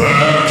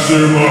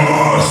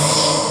Maximus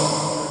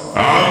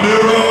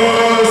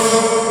Omnibus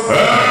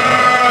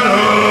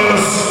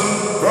Annus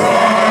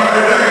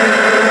Friday.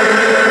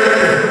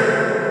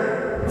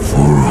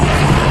 For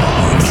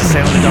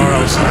sound of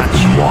Doro snatch.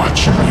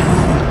 Watching you.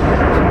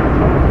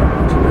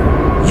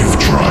 You've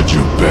tried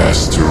your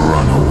best to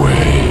run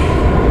away,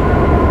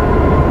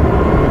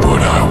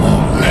 but I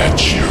won't let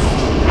you.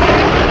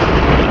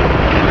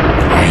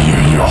 I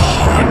hear your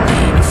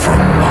heartbeat from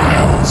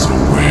miles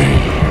away.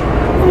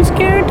 I'm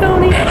scared,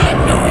 Tony. And I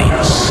know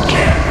you're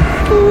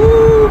scared.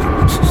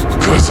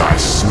 'Cause I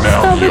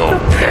smell your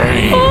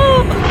pain.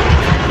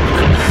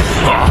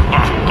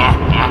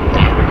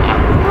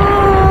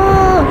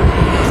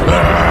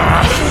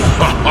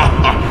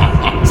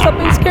 Stop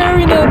being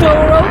scary now,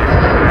 Doro.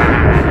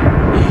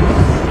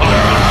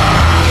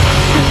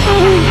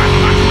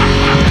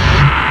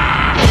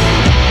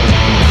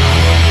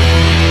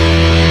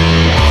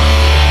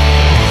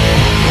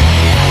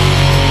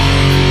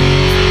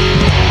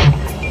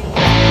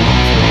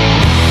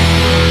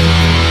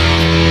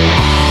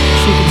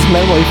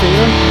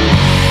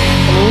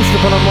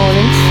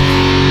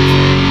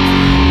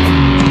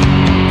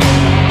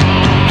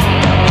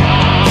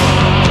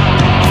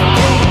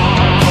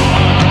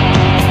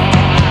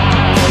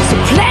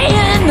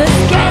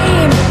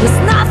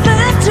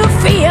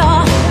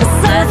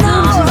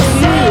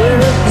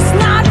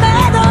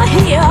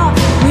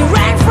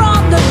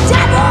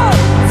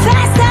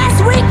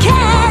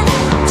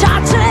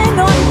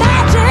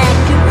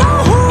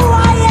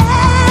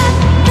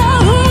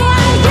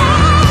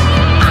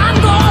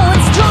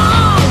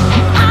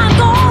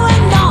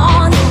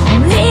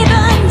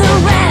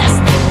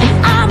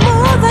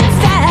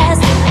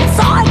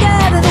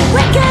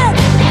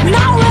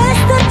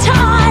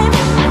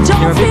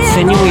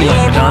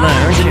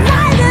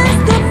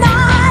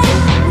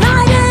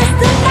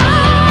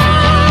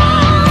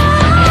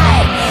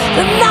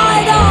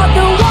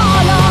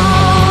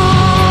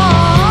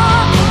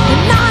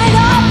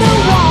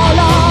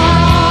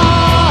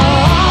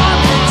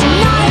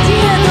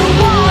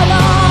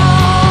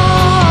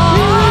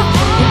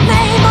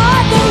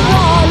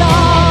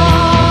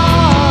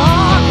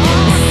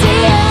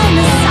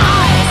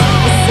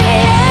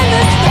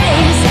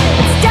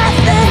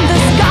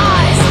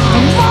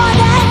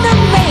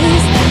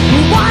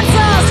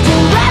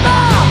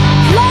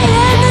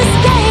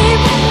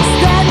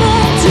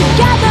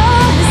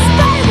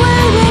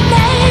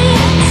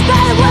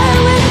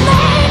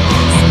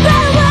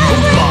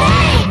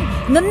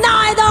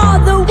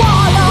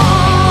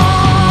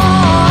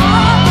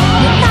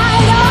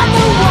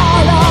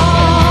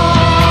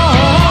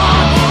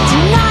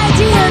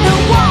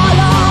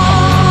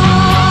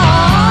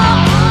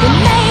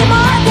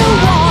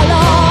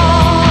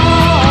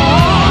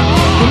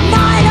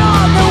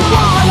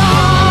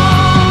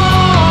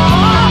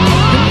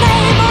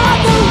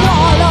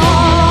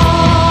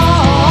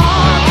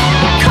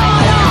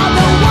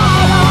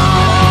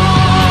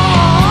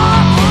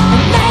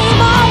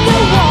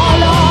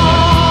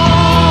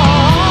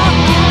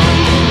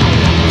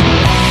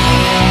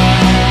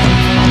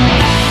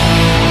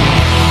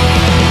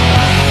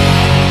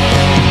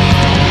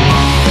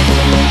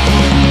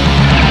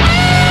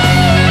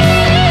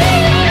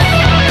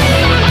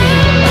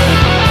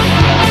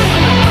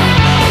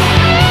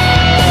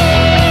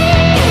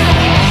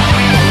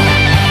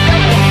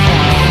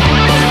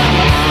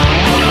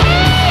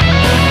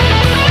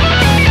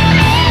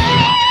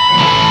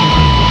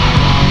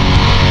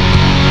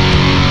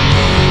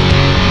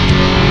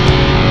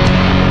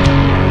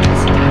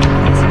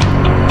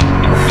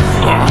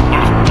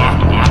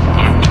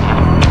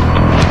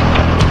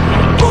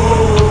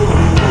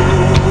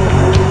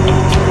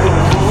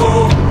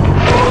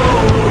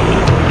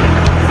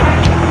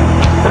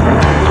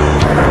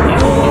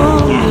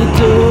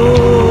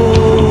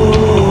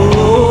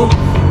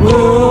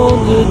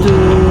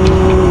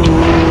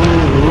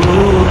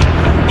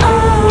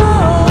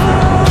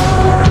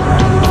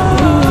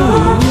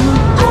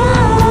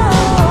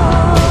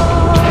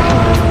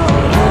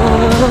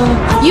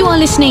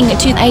 listening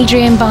to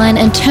Adrian Byrne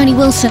and Tony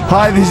Wilson.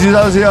 Hi, this is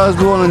Ozzy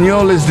Osbourne, and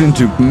you're listening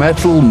to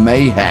Metal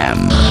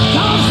Mayhem.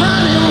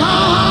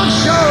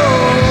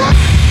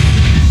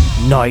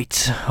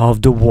 Night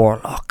of the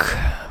Warlock.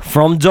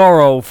 From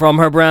Doro, from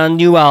her brand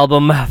new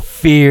album,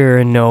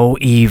 Fear No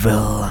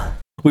Evil.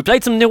 We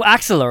played some new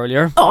Axel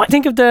earlier. Oh, I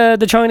think of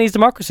the Chinese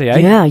democracy, eh?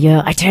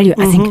 Yeah. I tell you,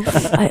 I think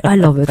I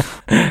love it.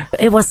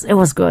 It was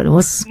good. It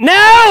was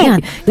no.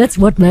 That's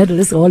what metal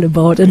is all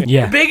about. And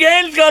yeah, big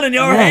end's got in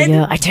your head.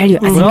 Yeah, I tell you,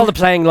 with all the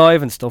playing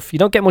live and stuff, you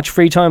don't get much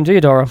free time, do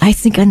you, Doro? I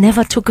think I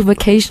never took a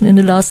vacation in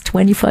the last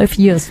 25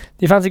 years. Do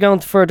you fancy going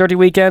for a dirty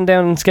weekend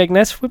down in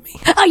Skegness with me?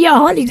 Oh yeah,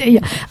 holiday.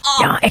 Yeah.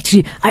 Yeah,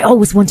 actually, I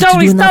always wanted to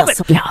do another.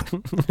 Yeah.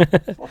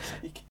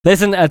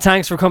 Listen,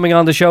 thanks for coming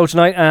on the show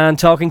tonight and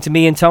talking to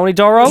me and Tony,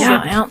 Doro.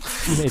 Yeah.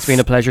 It's been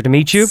a pleasure to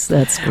meet you.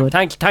 That's good.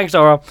 Thanks,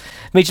 Doro.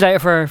 Meet you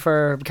later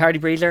for Bacardi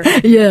Breedler.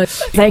 Yeah,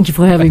 thank you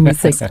for having me.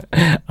 Thanks.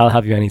 I'll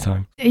have you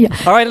anytime. Yeah.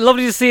 All right,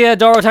 lovely to see you,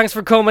 Doro. Thanks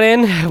for coming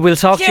in. We'll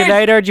talk to you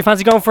later. Do you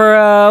fancy going for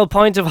a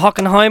pint of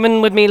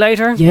Hockenheimen with me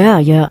later? Yeah.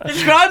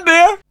 It's grand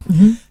beer.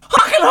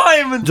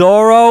 Hockenheimen.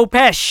 Doro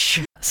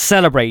Pesh.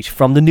 Celebrate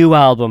from the new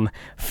album,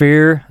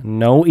 Fear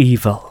No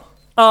Evil.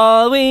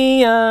 All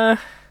we are.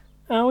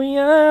 We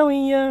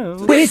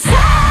celebrate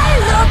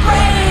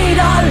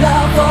our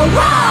love for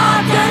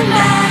rock and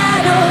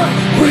metal.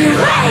 We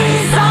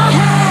raise our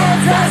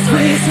hands as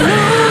we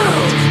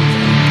salute.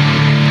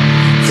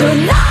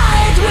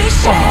 Tonight we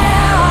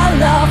share our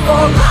love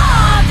for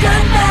rock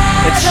and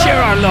metal. Let's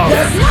share our love.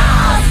 There's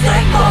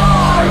nothing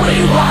more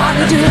we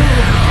wanna do.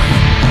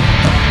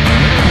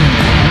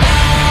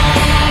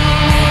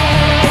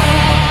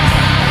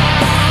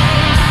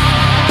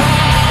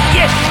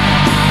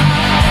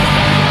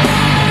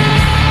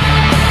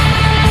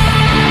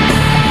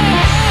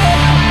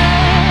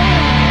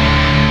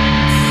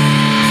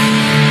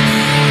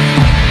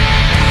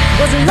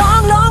 Was a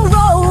long, long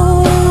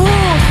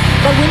road,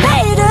 but we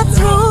made it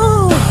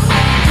through.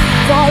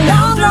 For a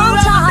long, long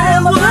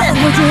time, I've been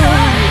with you.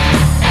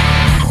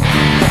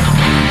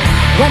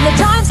 When the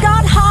times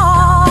got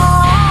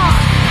hard,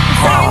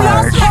 sang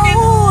your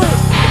soul,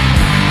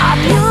 I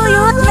knew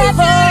you'd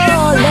never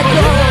let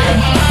go.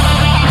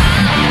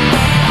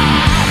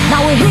 Now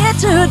we're here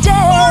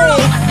today,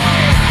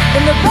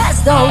 in the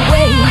best of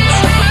ways,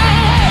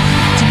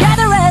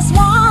 together as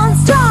one,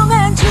 strong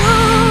and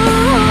true.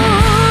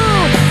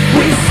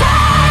 We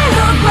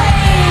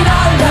celebrate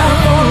our love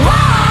for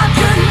rock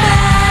and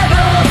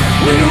metal.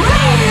 We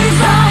raise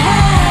our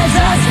hands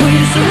as we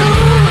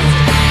salute.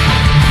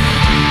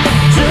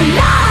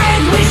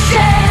 Tonight we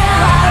share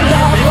our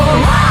love for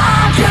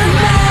rock and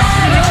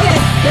metal.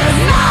 There's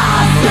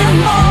nothing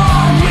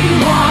more we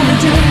wanna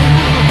do.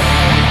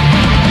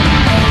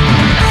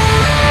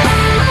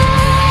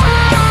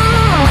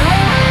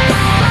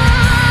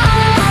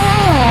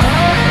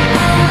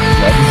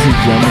 That is the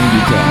German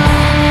guitar.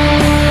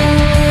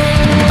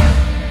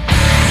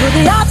 Through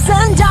the ups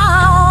and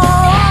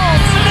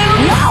downs,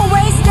 we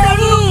always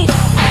stayed.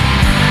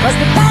 Was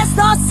the best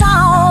of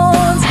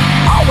sounds,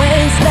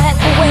 always led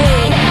the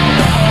way.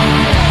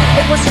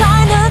 It was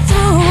shining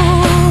through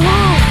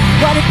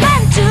what it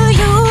meant to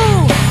you.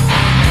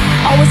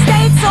 Always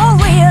stayed so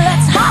real,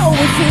 that's how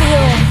we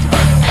feel.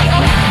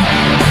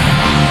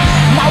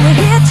 Now we're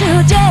here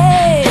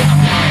today,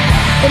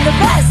 in the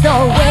best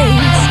of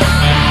ways,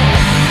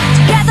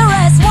 together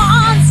as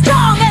one,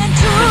 strong and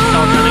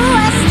true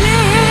as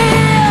steel.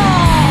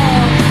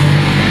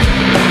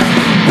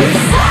 We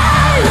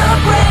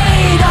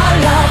celebrate our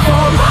love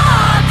for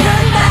rock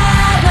and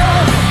metal.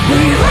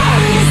 We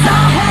raise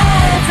our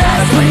hands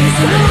as we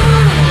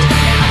salute.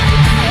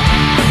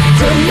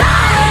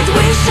 Tonight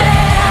we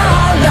share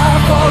our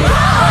love for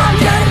rock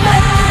and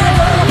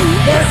metal.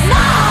 There's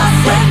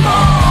nothing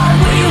more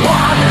we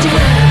wanna do.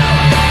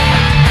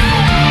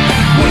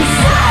 We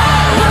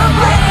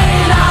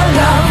celebrate our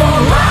love for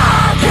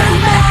rock and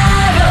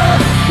metal.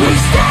 We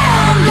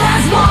stand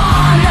as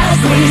one as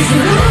we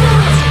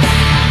salute.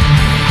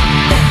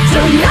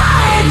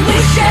 Tonight we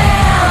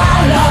share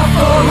our love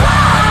for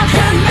rock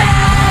and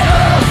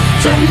metal.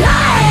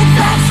 Tonight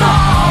that's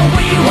all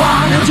we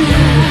wanna do.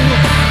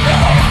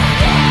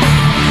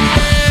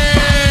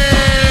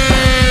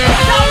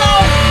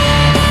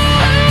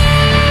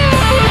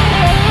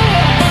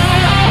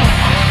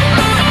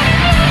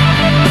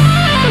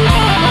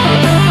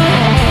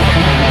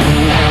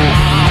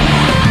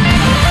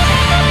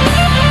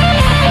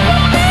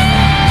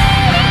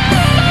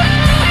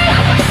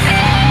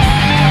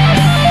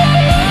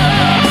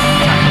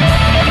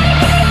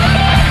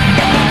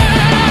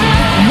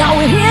 Now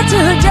we're here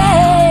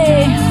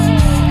today,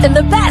 in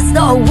the best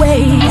of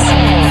ways,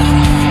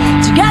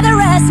 together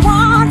as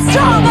one,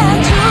 strong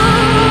and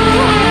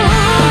true.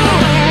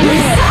 We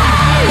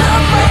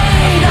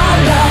celebrate our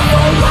love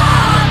for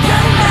rock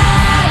and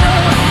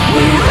metal.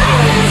 We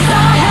raise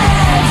our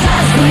hands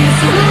as we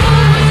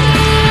salute.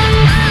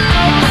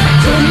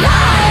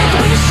 Tonight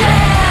we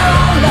share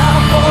our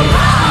love for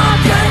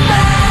rock and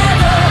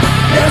metal.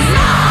 There's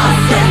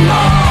nothing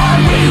more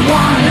we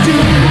wanna do.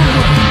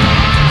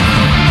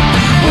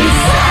 We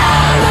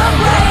celebrate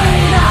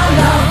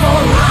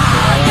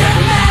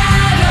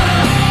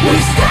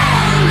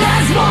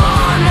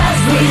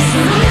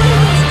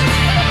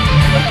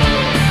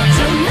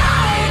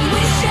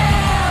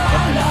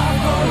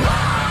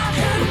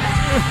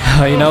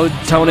You know,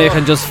 Tony, I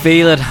can just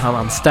feel it.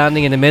 I'm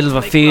standing in the middle of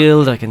a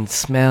field. I can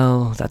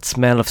smell that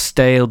smell of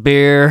stale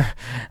beer,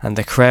 and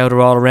the crowd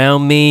are all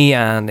around me,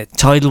 and a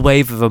tidal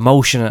wave of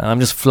emotion. And I'm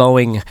just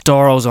flowing.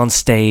 Doro's on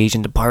stage,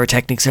 and the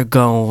pyrotechnics are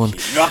going,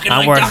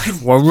 and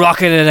we're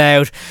rocking it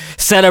out,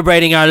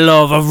 celebrating our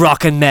love of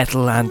rock and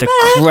metal. And the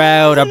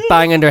crowd are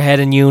banging their head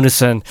in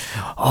unison.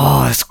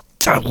 Oh,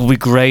 that will be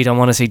great. I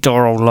want to see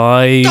Doro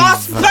live.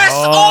 Das best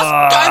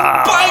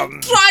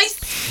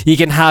You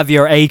can have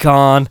your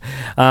Akon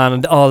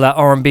and all that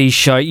R&B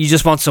shit. You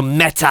just want some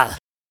metal.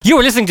 You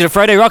are listening to the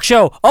Friday Rock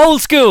Show,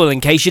 Old School,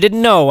 in case you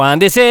didn't know,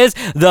 and this is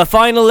the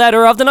final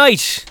letter of the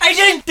night.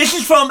 Adrian, this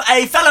is from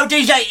a fellow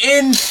DJ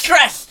in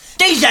stress,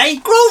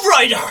 DJ Groove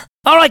Rider.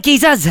 Alright,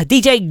 geezers,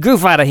 DJ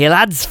Groove Rider here,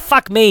 lads.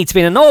 Fuck me, it's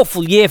been an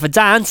awful year for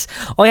dance.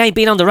 I ain't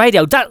been on the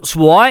radio, that's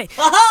why.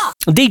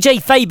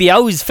 DJ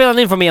Fabio is filling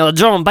in for me on the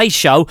drum and bass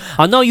show.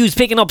 I know you was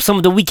picking up some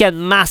of the weekend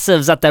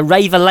massives at the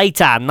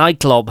Ravelator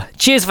nightclub.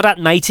 Cheers for that,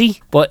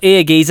 matey. But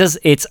here, geezers,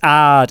 it's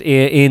hard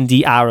here in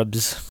the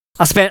Arabs.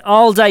 I spent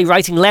all day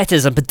writing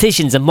letters and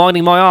petitions and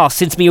minding my arse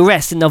since my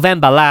arrest in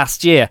November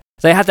last year.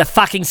 They had the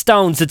fucking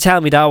stones to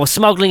tell me that I was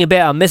smuggling a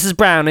bit of Mrs.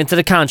 Brown into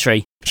the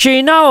country. Sure,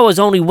 you know I was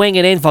only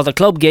winging in for the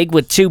club gig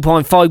with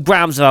 2.5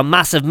 grams of a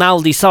massive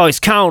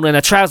mouldy-sized cone in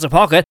a trouser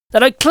pocket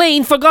that I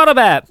clean forgot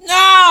about.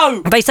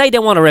 No! They say they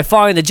want to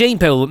refine the gene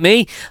pool with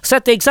me,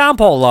 set the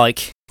example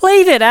like.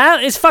 Leave it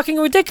out, it's fucking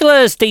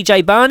ridiculous,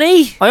 DJ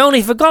Bernie. I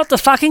only forgot the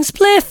fucking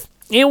spliff.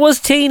 It was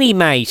teeny,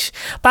 mate.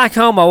 Back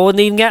home I wouldn't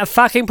even get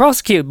fucking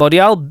prosecuted by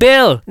the old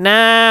bill.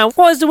 Nah,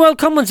 what is the world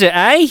coming to,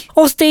 eh?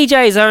 Us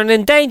DJs are an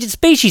endangered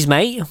species,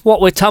 mate.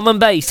 What with Tom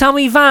and Bass,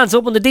 Tommy Vance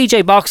up on the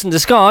DJ box in the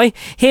sky,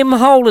 him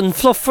holding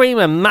Fluff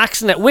Freeman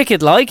maxing it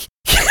wicked like.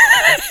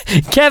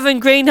 Kevin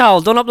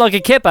Greenhall done up like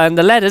a kipper and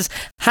the letters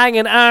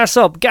hanging arse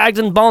up, gagged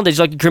in bondage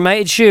like a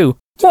cremated shoe.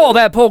 What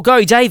about poor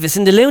Guy Davis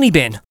in the loony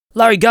bin?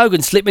 Larry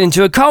Gogan slipping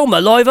into a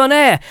coma live on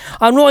air,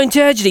 and Ryan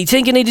Turgiddy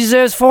thinking he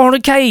deserves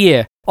 400k a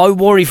year. I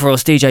worry for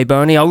us, DJ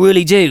Bernie, I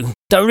really do.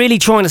 They're really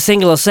trying to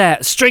single us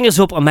out, string us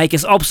up and make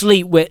us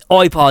obsolete with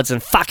iPods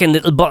and fucking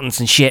little buttons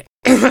and shit.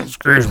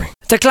 Excuse me.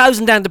 They're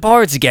closing down the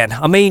pirates again.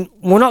 I mean,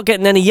 we're not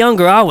getting any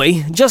younger, are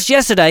we? Just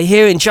yesterday,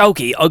 here in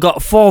Chokey, I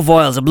got 4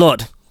 vials of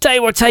blood. They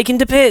were taking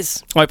the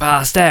piss. I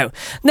passed out.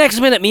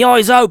 Next minute, me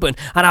eyes open,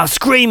 and I was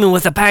screaming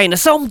with the pain of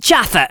some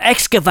jaffa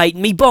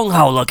excavating me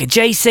bunghole like a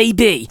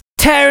JCB.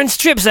 Tearing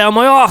strips out of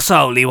my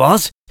arsehole, he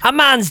was. A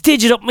man's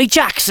digit up me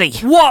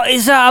jacksie. What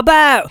is that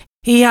about?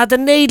 He had the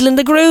needle in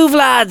the groove,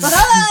 lads.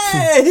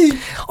 Hey!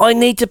 I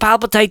need to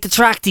palpitate the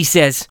tract, he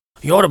says.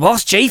 You're the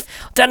boss, chief.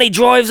 Then he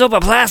drives up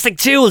a plastic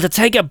tool to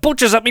take a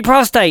butcher's at me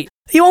prostate.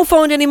 You won't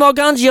find any more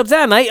ganji up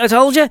there, mate, I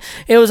told you.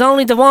 It was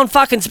only the one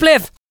fucking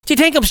spliff. Do you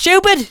think I'm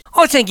stupid?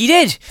 I think he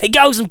did. He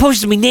goes and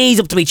pushes me knees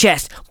up to me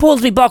chest,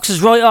 pulls me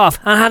boxes right off,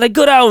 and had a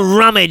good old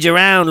rummage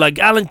around like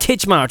Alan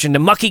Titchmarsh in the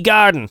mucky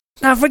garden.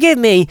 Now forgive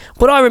me,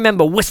 but I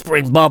remember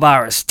whispering Bob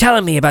Harris,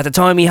 telling me about the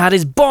time he had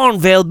his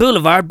Bourneville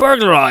Boulevard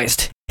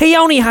burglarised. He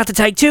only had to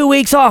take 2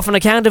 weeks off on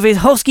account of his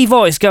husky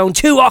voice going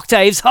 2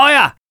 octaves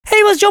higher.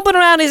 He was jumping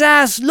around his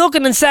ass,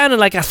 looking and sounding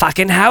like a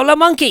fucking howler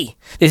monkey.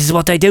 This is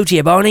what they do to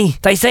you, Barney.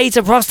 They say it's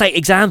a prostate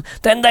exam,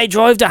 then they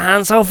drive the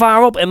hand so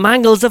far up it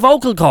mangles the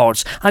vocal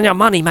cords, and your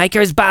money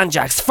maker is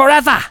banjacks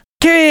forever.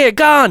 Career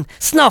gone,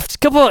 snuffed,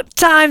 kaput,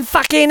 time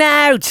fucking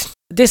out.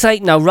 This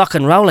ain't no rock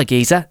and roller,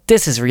 geezer.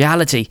 This is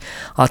reality.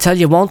 I'll tell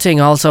you one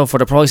thing also for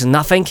the price of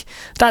nothing.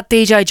 That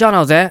DJ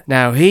Jono there,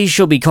 now he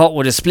should be caught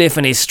with a spliff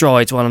in his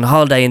strides while on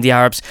holiday in the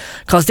Arabs,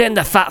 cause then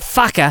the fat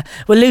fucker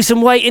will lose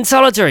some weight in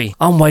solitary.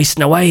 I'm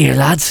wasting away here,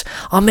 lads.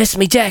 I miss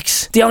me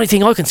decks. The only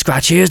thing I can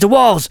scratch here is the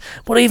walls,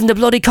 but even the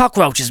bloody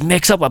cockroaches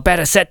mix up a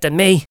better set than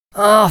me.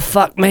 Oh,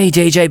 fuck me,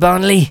 DJ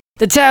Bonnelly.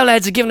 The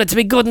towelheads are giving it to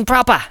me good and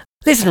proper.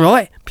 Listen,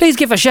 Roy, please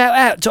give a shout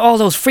out to all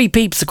those free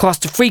peeps across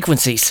the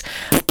frequencies.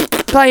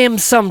 Play him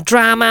some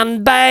drum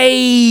and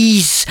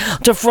bass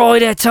to fry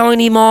their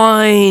tiny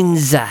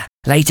minds.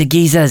 Later,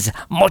 geezers.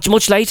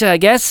 Much later, I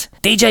guess.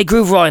 DJ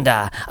Groove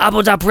Rider,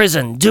 Abu Dhabi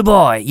Prison,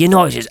 Dubai,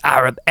 United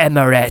Arab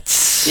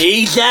Emirates.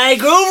 DJ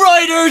Groove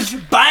Riders,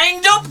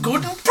 banged up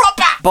good and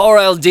proper. Poor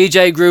old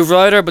DJ Groove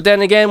Rider, but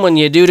then again, when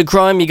you do the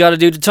crime, you gotta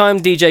do the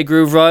time, DJ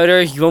Groove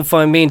Rider. You won't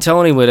find me and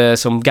Tony with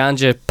some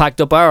ganja packed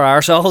up our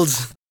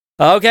arseholes.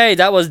 Okay,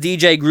 that was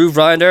DJ Groove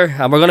Rider,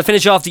 and we're going to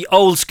finish off the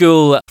old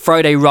school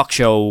Friday rock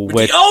show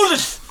with the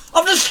oldest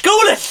of the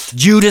schoolers,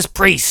 Judas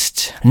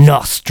Priest,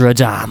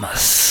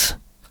 Nostradamus,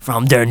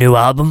 from their new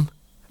album,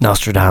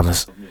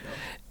 Nostradamus.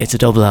 It's a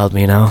double album,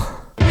 you know.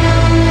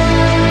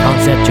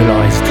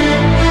 Conceptualized.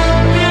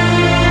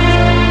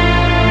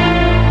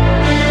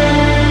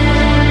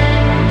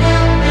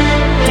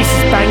 This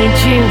is banging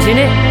tunes,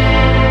 innit?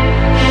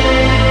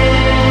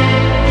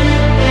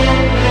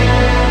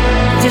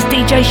 Is this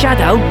DJ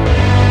Shadow?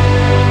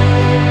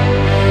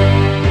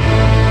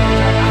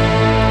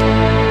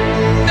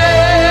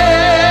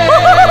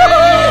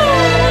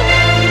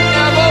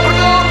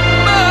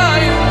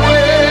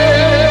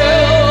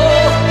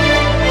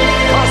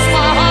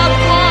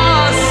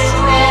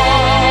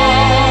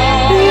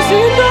 Is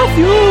in the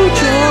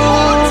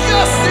future.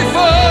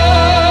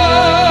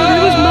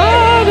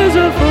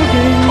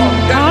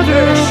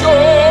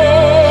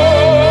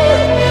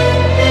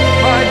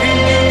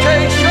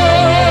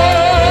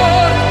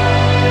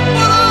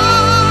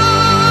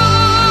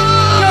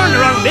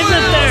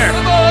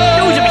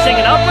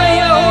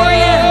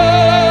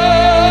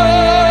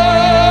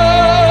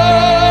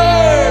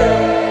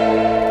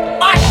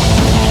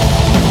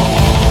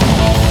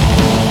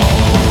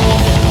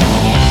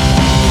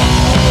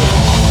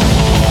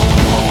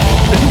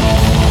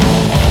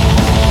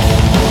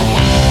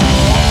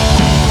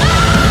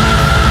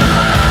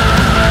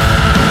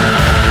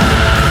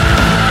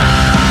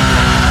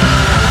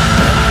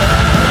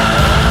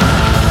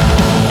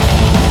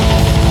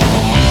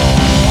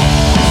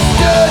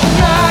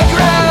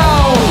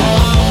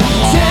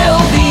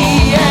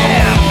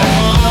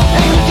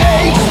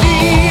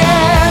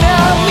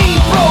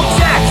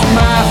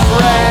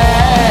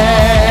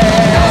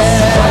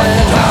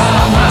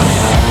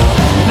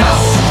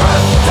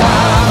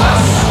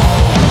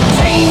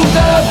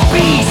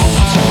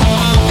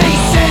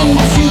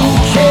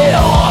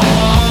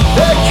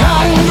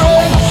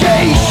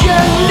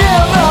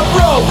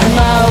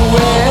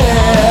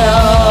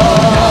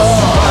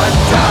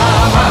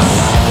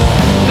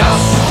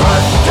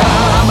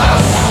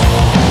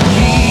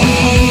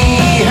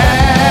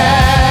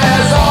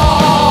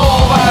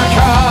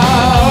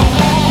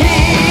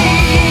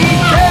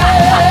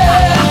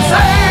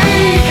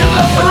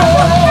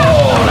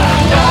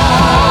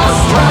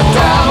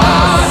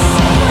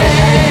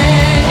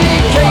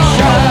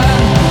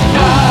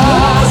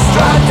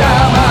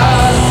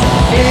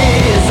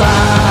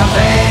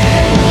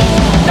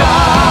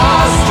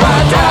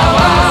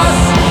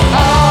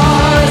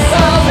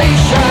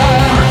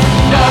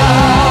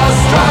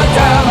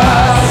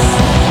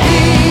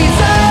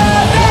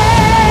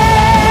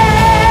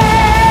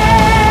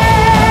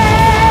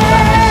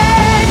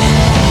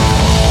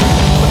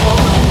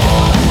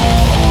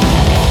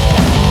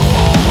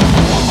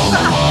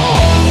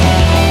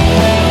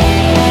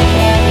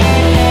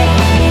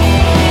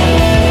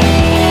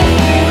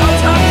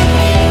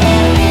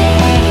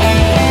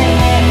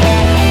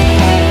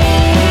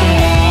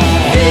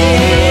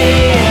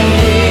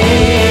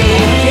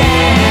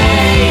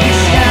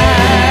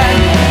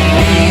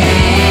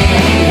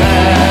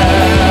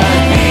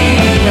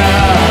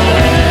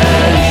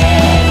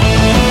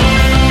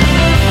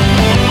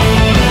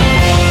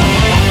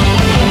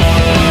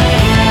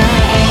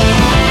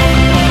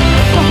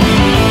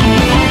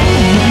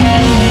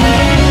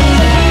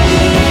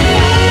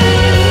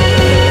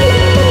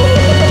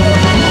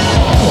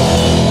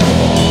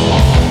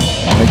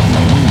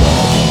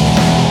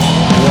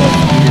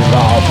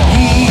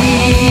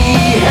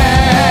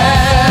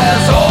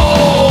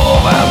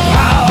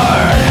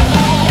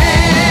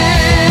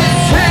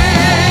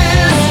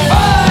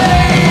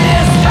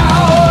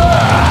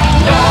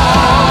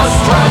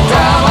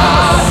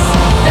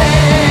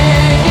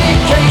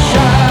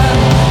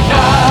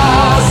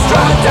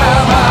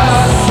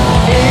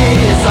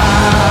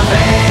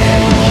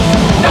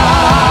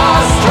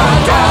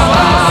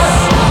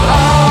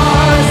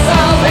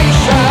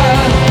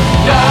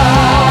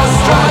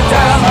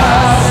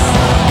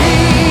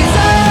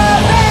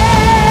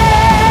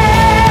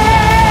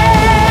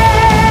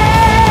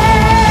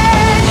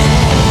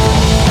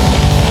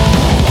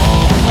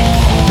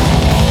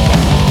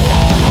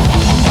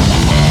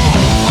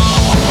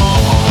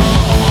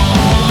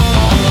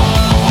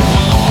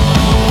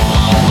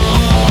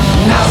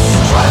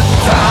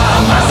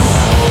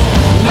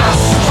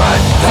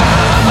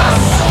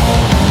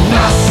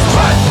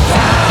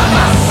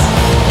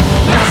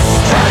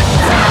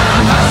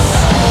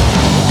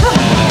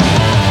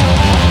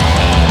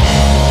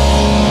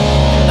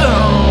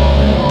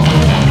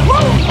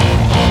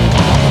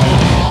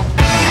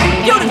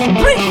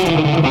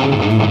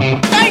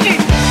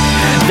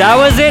 That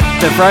was it,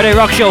 the Friday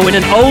Rock Show in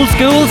an old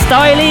school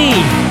style.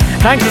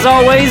 Thanks as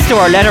always to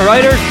our letter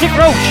writers, Dick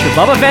Roach,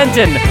 Bubba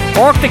Fenton,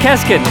 Orc the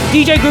Keskin,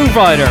 DJ Groove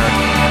Rider.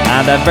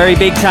 And a very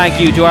big thank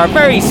you to our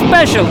very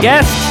special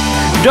guest,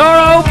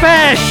 Doro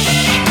Pesh.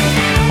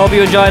 Hope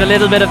you enjoyed a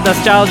little bit of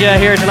nostalgia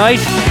here tonight,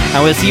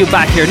 and we'll see you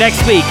back here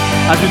next week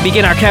as we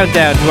begin our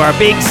countdown to our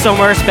big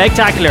summer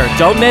spectacular.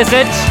 Don't miss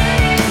it.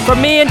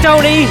 From me and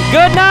Tony,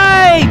 good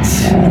night!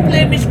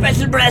 Play me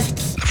special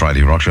breasts. The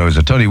Friday Rock Show is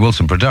a Tony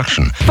Wilson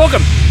production. Fuck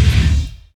 'em.